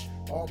the shh.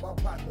 All my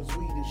partners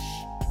we the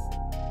shh.